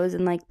Trader Joe's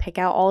and like pick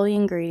out all the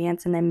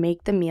ingredients and then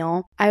make the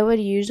meal, I would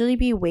usually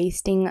be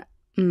wasting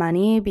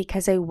money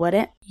because I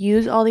wouldn't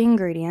use all the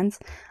ingredients.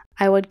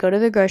 I would go to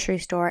the grocery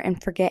store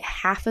and forget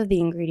half of the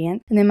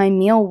ingredients, and then my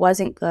meal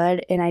wasn't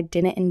good and I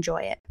didn't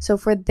enjoy it. So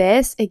for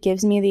this, it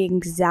gives me the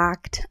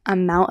exact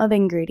amount of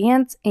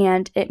ingredients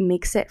and it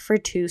makes it for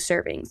 2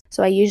 servings.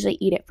 So I usually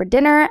eat it for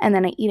dinner and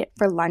then I eat it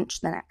for lunch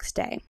the next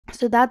day.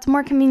 So that's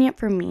more convenient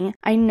for me.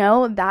 I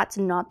know that's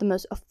not the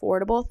most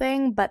affordable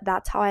thing, but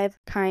that's how I've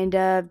kind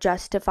of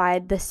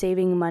justified the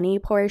saving money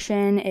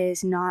portion,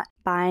 is not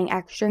buying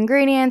extra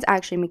ingredients,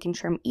 actually making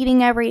sure I'm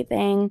eating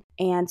everything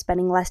and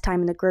spending less time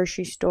in the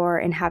grocery store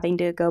and having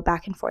to go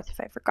back and forth if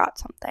I forgot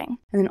something.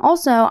 And then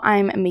also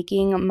I'm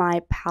making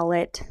my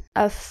palette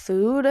of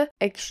food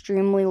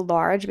extremely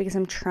large because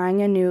I'm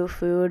trying a new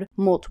food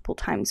multiple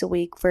times a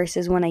week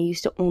versus when I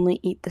used to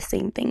only eat the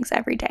same things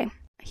every day.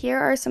 Here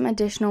are some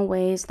additional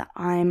ways that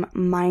I'm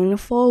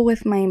mindful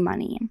with my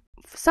money.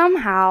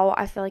 Somehow,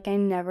 I feel like I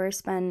never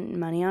spend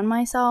money on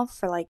myself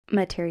for like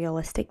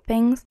materialistic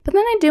things. But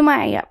then I do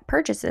my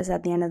purchases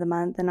at the end of the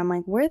month and I'm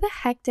like, where the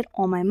heck did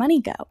all my money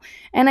go?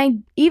 And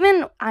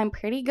I'm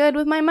pretty good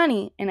with my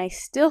money and I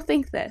still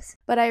think this.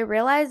 But I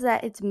realize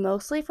that it's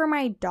mostly for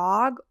my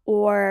dog,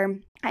 or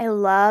I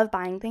love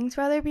buying things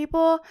for other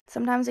people.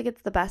 Sometimes it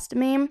gets the best of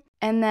me.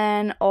 And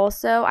then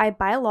also I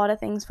buy a lot of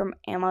things from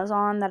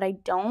Amazon that I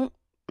don't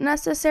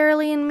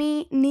necessarily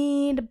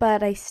need,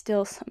 but I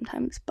still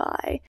sometimes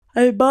buy.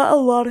 I bought a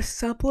lot of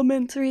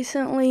supplements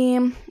recently.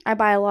 I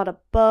buy a lot of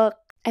books.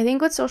 I think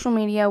with social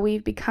media,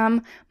 we've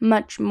become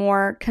much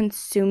more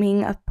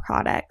consuming of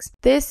products.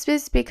 This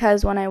is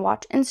because when I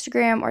watch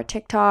Instagram or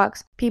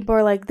TikToks, people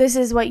are like, this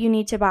is what you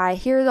need to buy.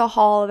 Here's a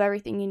haul of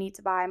everything you need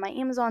to buy. My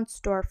Amazon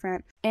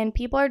storefront. And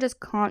people are just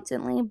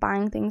constantly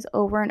buying things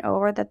over and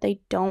over that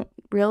they don't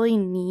really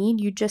need.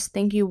 You just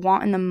think you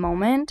want in the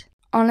moment.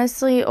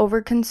 Honestly,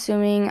 over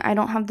consuming, I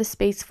don't have the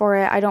space for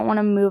it. I don't want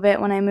to move it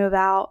when I move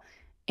out.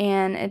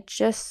 And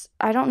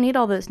I don't need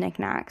all those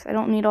knickknacks. I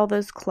don't need all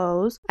those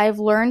clothes. I've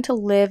learned to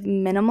live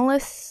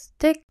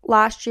minimalistic.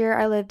 Last year,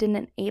 I lived in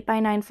an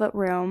 8x9 foot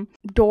room.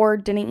 Door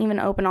didn't even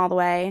open all the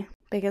way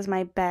because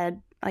my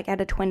bed, I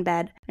had a twin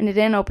bed, and it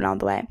didn't open all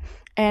the way.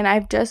 And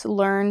I've just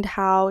learned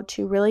how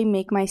to really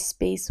make my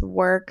space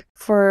work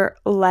for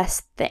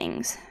less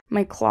things.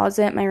 My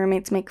closet, my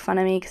roommates make fun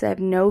of me because I have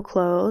no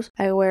clothes.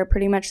 I wear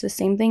pretty much the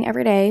same thing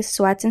every day,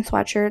 sweats and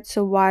sweatshirts,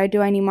 so why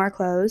do I need more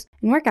clothes?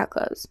 And workout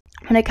clothes.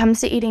 When it comes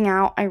to eating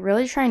out, I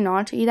really try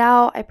not to eat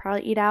out. I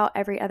probably eat out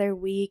every other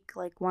week,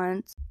 like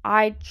once.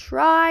 I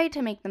try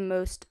to make the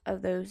most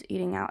of those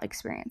eating out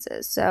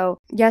experiences. So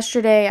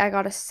yesterday I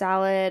got a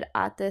salad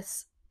at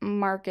this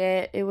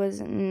market. It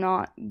was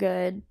not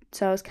good,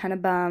 so I was kind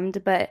of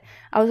bummed, but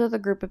I was with a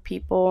group of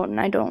people and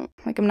I'm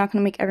not going to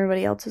make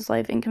everybody else's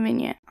life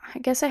inconvenient. I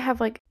guess I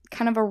have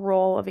kind of a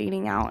role of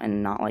eating out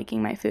and not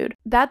liking my food.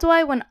 That's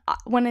why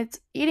when it's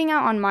eating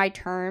out on my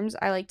terms,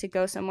 I like to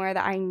go somewhere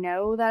that I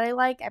know that I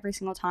like every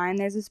single time.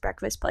 There's this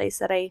breakfast place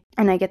that I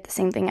get the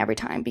same thing every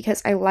time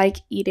because I like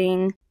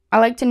eating. I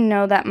like to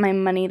know that my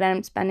money that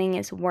I'm spending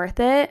is worth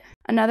it.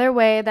 Another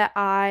way that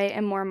I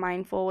am more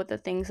mindful with the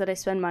things that I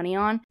spend money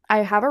on, I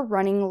have a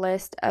running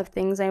list of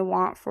things I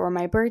want for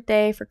my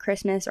birthday, for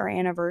Christmas, or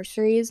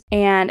anniversaries.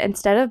 And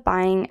instead of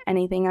buying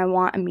anything I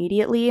want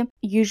immediately,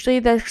 usually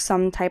there's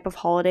some type of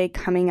holiday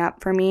coming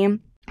up for me.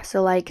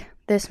 So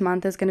this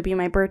month is going to be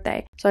my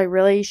birthday. So I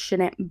really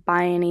shouldn't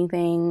buy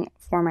anything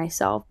for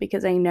myself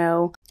because I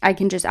know I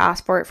can just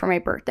ask for it for my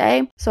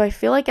birthday. So I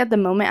feel like at the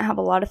moment I have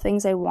a lot of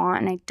things I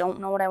want and I don't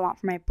know what I want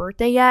for my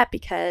birthday yet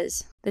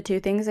because the 2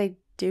 things I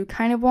do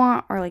kind of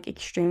want are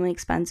extremely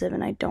expensive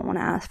and I don't want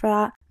to ask for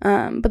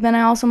that. But then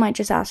I also might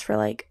just ask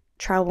for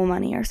travel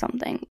money or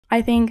something.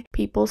 I think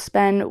people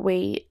spend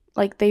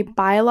they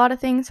buy a lot of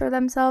things for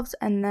themselves,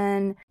 and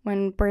then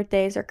when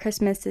birthdays or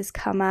Christmases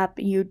come up,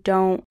 you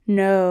don't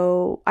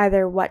know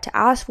either what to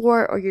ask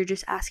for or you're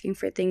just asking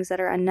for things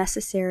that are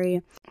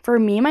unnecessary. For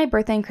me, my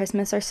birthday and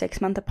Christmas are 6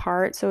 months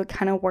apart, so it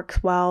kind of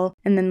works well.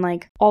 And then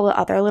all the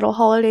other little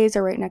holidays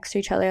are right next to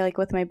each other,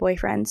 with my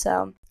boyfriend.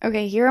 So,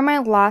 okay, here are my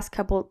last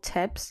couple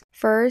tips.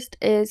 First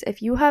is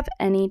if you have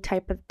any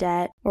type of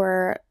debt,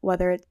 or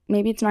whether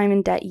maybe it's not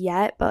even debt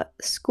yet, but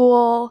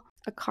school,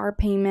 a car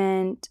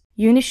payment,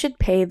 you should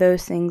pay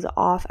those things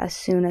off as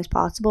soon as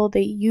possible.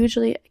 They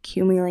usually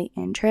accumulate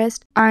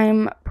interest.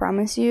 I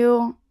promise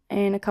you,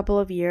 in a couple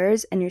of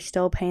years and you're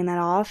still paying that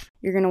off,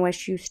 you're going to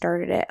wish you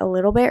started it a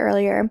little bit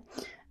earlier.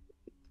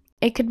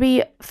 It could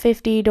be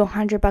 $50 to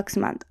 $100 a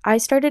month. I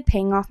started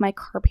paying off my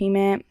car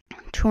payment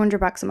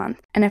 $200 a month.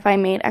 And if I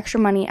made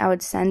extra money, I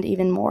would send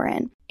even more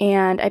in.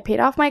 And I paid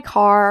off my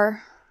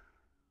car.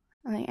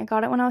 I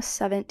got it when I was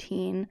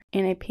 17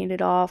 and I paid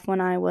it off when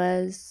I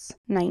was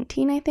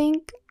 19, I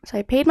think. So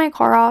I paid my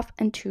car off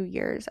in 2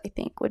 years, I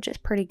think, which is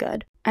pretty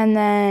good. And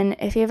then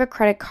if you have a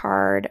credit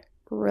card,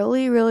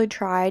 really, really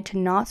try to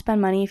not spend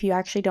money if you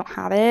actually don't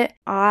have it.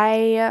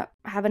 I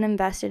haven't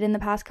invested in the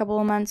past couple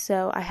of months,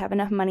 so I have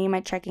enough money in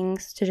my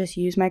checkings to just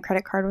use my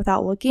credit card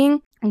without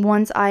looking.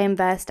 Once I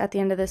invest at the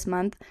end of this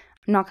month,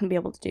 I'm not going to be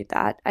able to do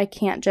that. I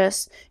can't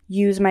just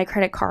use my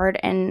credit card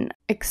and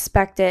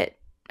expect it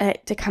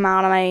it to come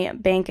out of my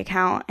bank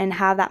account and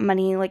have that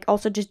money. Like,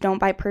 also just don't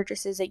buy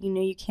purchases that you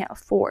know you can't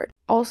afford.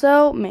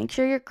 Also, make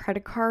sure your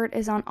credit card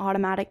is on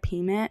automatic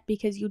payment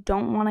because you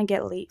don't want to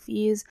get late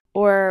fees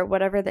or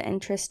whatever the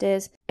interest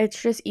is.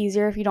 It's just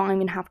easier if you don't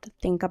even have to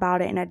think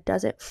about it and it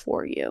does it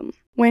for you.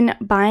 When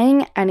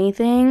buying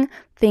anything,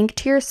 think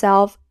to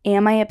yourself,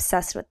 am I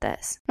obsessed with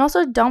this? And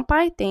also, don't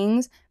buy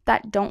things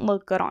that don't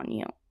look good on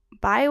you.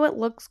 Buy what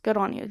looks good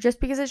on you. Just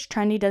because it's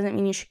trendy doesn't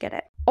mean you should get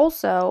it.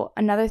 Also,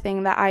 another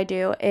thing that I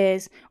do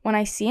is when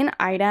I see an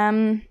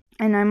item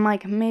and I'm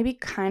like maybe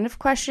kind of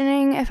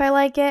questioning if I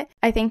like it,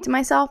 I think to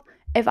myself,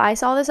 if I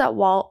saw this at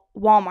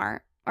Walmart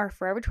or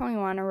Forever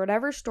 21 or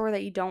whatever store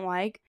that you don't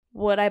like,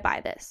 would I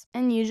buy this?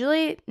 And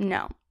usually,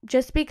 no.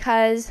 Just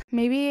because,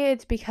 maybe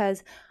it's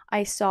because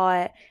I saw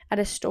it at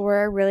a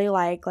store I really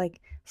like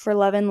For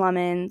Love and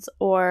Lemons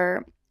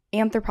or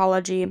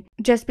Anthropologie.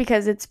 Just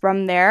because it's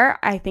from there,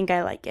 I think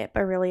I like it,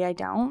 but really I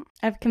don't.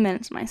 I've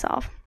convinced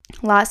myself.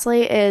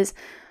 Lastly is,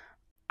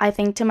 I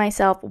think to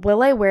myself,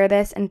 will I wear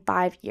this in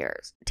 5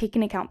 years? Take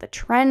into account the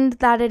trend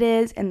that it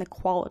is and the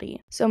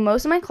quality. So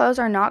most of my clothes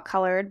are not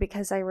colored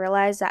because I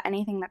realize that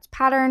anything that's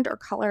patterned or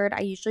colored,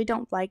 I usually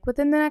don't like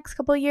within the next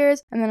couple of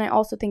years. And then I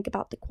also think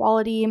about the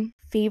quality.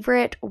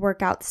 Favorite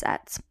workout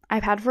sets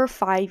I've had for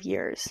 5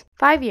 years.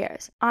 5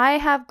 years. I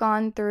have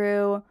gone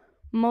through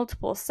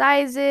multiple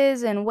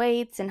sizes and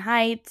weights and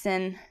heights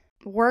and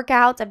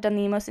workouts. I've done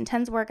the most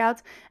intense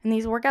workouts, and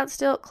these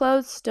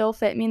clothes still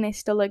fit me and they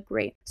still look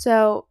great.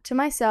 So to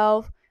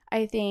myself,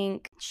 I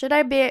think, should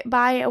I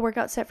buy a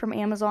workout set from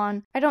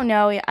Amazon? I don't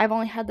know. I've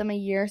only had them a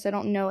year, so I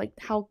don't know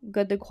how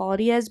good the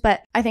quality is,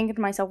 but I think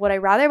to myself, would I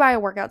rather buy a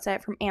workout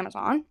set from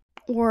Amazon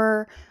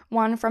or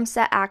one from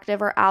Set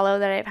Active or Alo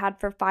that I've had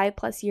for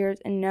 5+ years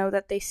and know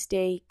that they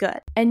stay good?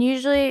 And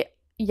usually,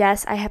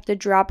 yes, I have to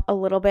drop a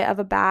little bit of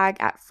a bag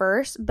at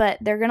first, but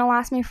they're going to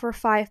last me for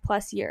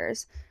 5+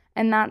 years.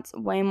 And that's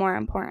way more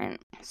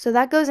important. So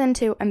that goes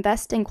into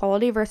invest in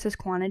quality versus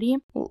quantity.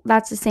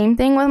 That's the same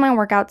thing with my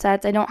workout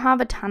sets. I don't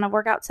have a ton of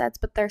workout sets,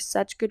 but they're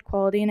such good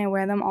quality and I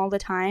wear them all the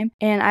time.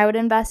 And I would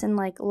invest in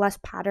less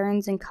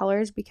patterns and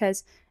colors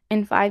because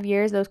in 5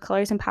 years, those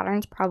colors and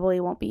patterns probably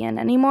won't be in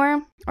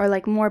anymore,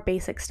 or more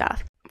basic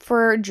stuff.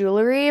 For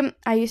jewelry,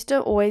 I used to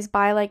always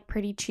buy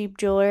pretty cheap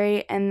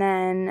jewelry and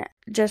then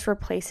just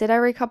replace it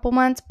every couple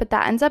months, but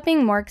that ends up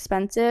being more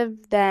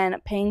expensive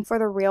than paying for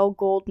the real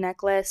gold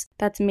necklace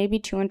that's maybe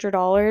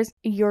 $200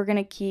 you're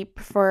gonna keep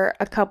for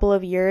a couple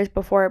of years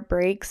before it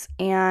breaks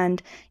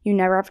and you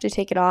never have to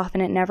take it off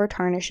and it never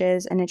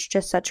tarnishes and it's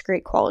just such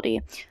great quality.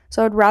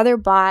 So I'd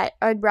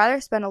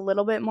rather spend a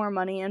little bit more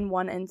money in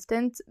one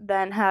instance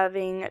than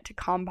having to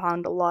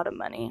compound a lot of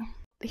money.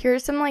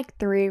 Here's some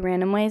 3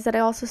 random ways that I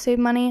also save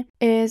money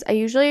is I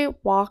usually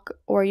walk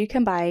or you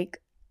can bike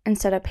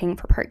instead of paying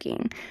for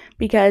parking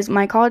because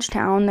my college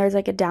town, there's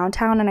a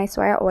downtown and I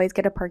swear I always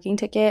get a parking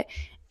ticket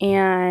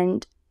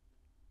and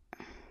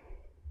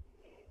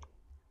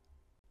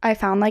I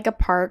found a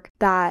park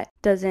that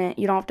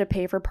you don't have to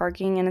pay for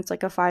parking and it's a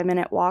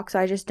 5-minute walk. So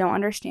I just don't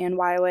understand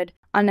why I would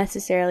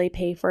unnecessarily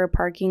pay for a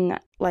parking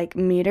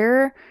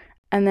meter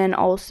and then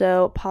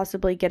also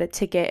possibly get a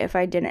ticket if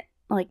I didn't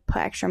put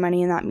extra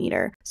money in that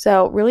meter.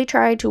 So really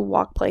try to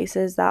walk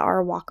places that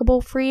are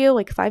walkable for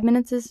you. 5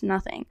 minutes is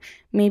nothing.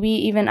 Maybe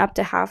even up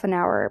to half an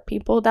hour.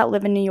 People that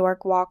live in New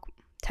York walk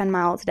 10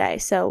 miles a day.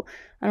 So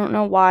I don't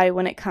know why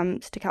when it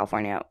comes to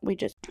California,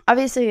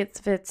 obviously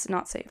if it's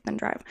not safe, then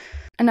drive.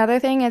 Another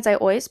thing is I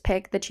always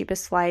pick the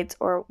cheapest flights,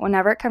 or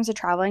whenever it comes to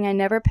traveling, I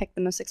never pick the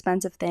most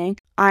expensive thing.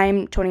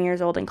 I'm 20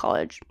 years old in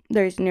college.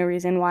 There's no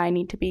reason why I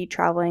need to be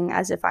traveling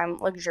as if I'm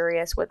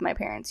luxurious with my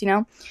parents,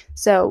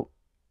 So,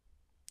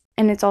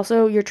 and it's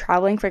also, you're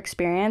traveling for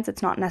experience.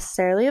 It's not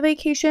necessarily a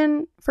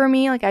vacation for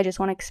me. I just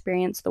want to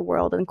experience the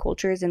world and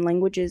cultures and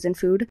languages and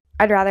food.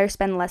 I'd rather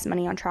spend less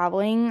money on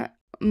traveling,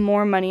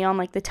 more money on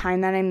the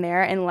time that I'm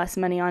there, and less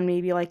money on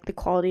maybe the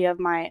quality of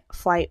my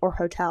flight or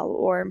hotel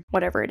or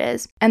whatever it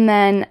is. And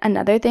then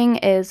another thing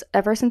is,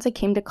 ever since I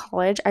came to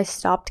college, I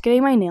stopped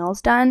getting my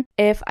nails done.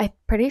 I'm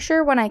pretty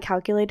sure when I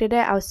calculated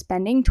it, I was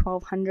spending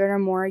 $1,200 or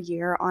more a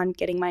year on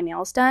getting my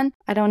nails done.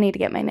 I don't need to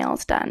get my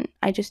nails done.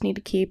 I just need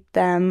to keep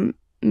them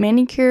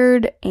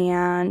manicured,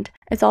 and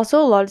it's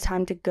also a lot of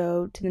time to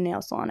go to the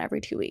nail salon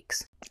every 2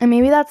 weeks. And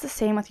maybe that's the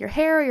same with your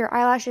hair or your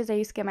eyelashes. I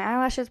used to get my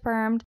eyelashes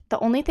permed. The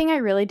only thing I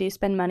really do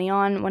spend money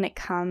on when it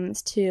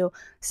comes to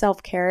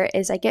self-care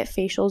is I get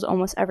facials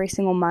almost every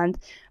single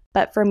month.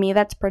 But for me,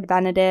 that's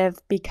preventative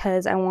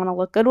because I want to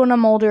look good when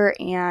I'm older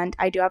and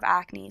I do have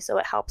acne, so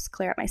it helps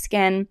clear up my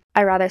skin.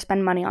 I rather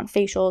spend money on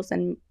facials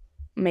than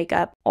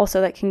makeup.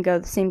 Also, that can go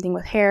the same thing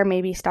with hair.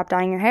 Maybe stop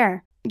dyeing your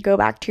hair. Go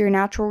back to your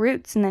natural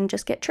roots and then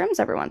just get trims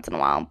every once in a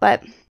while,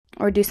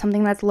 or do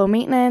something that's low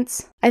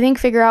maintenance. I think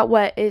figure out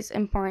what is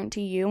important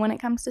to you when it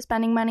comes to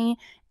spending money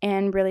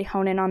and really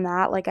hone in on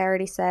that. Like I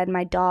already said,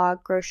 my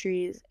dog,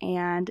 groceries,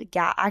 and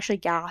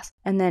gas,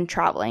 and then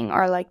traveling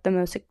are the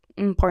most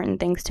important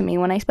things to me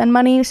when I spend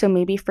money. So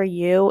maybe for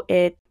you,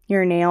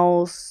 your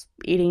nails,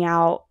 eating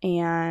out,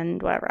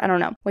 and whatever. I don't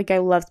know. Like, I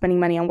love spending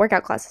money on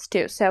workout classes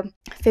too. So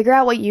figure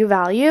out what you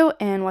value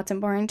and what's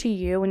important to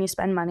you when you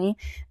spend money,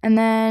 and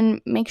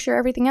then make sure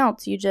everything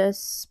else, you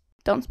just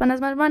don't spend as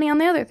much money on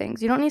the other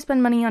things. You don't need to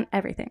spend money on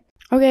everything.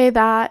 Okay,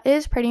 that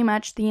is pretty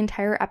much the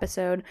entire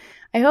episode.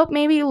 I hope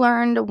maybe you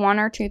learned 1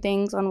 or 2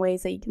 things on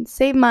ways that you can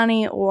save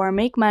money or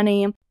make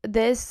money.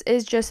 This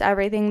is just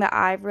everything that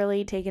I've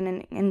really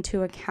taken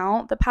into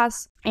account the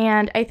past.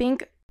 And I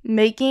think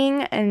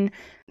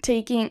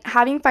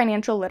having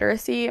financial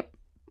literacy,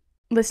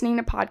 listening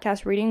to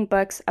podcasts, reading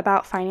books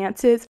about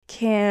finances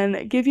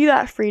can give you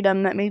that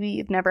freedom that maybe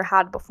you've never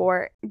had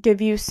before,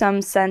 give you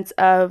some sense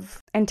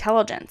of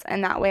intelligence in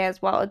that way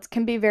as well. It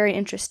can be very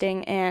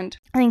interesting, and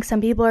I think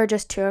some people are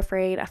just too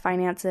afraid of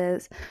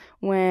finances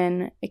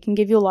when it can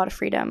give you a lot of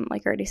freedom,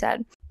 like I already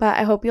said. But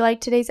I hope you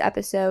liked today's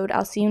episode.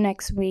 I'll see you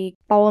next week.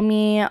 Follow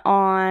me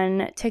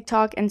on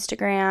TikTok,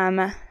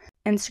 Instagram.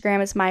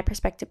 Instagram is My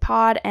Perspective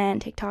Pod,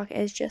 and TikTok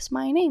is just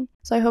my name.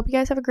 So I hope you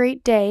guys have a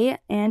great day,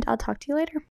 and I'll talk to you later.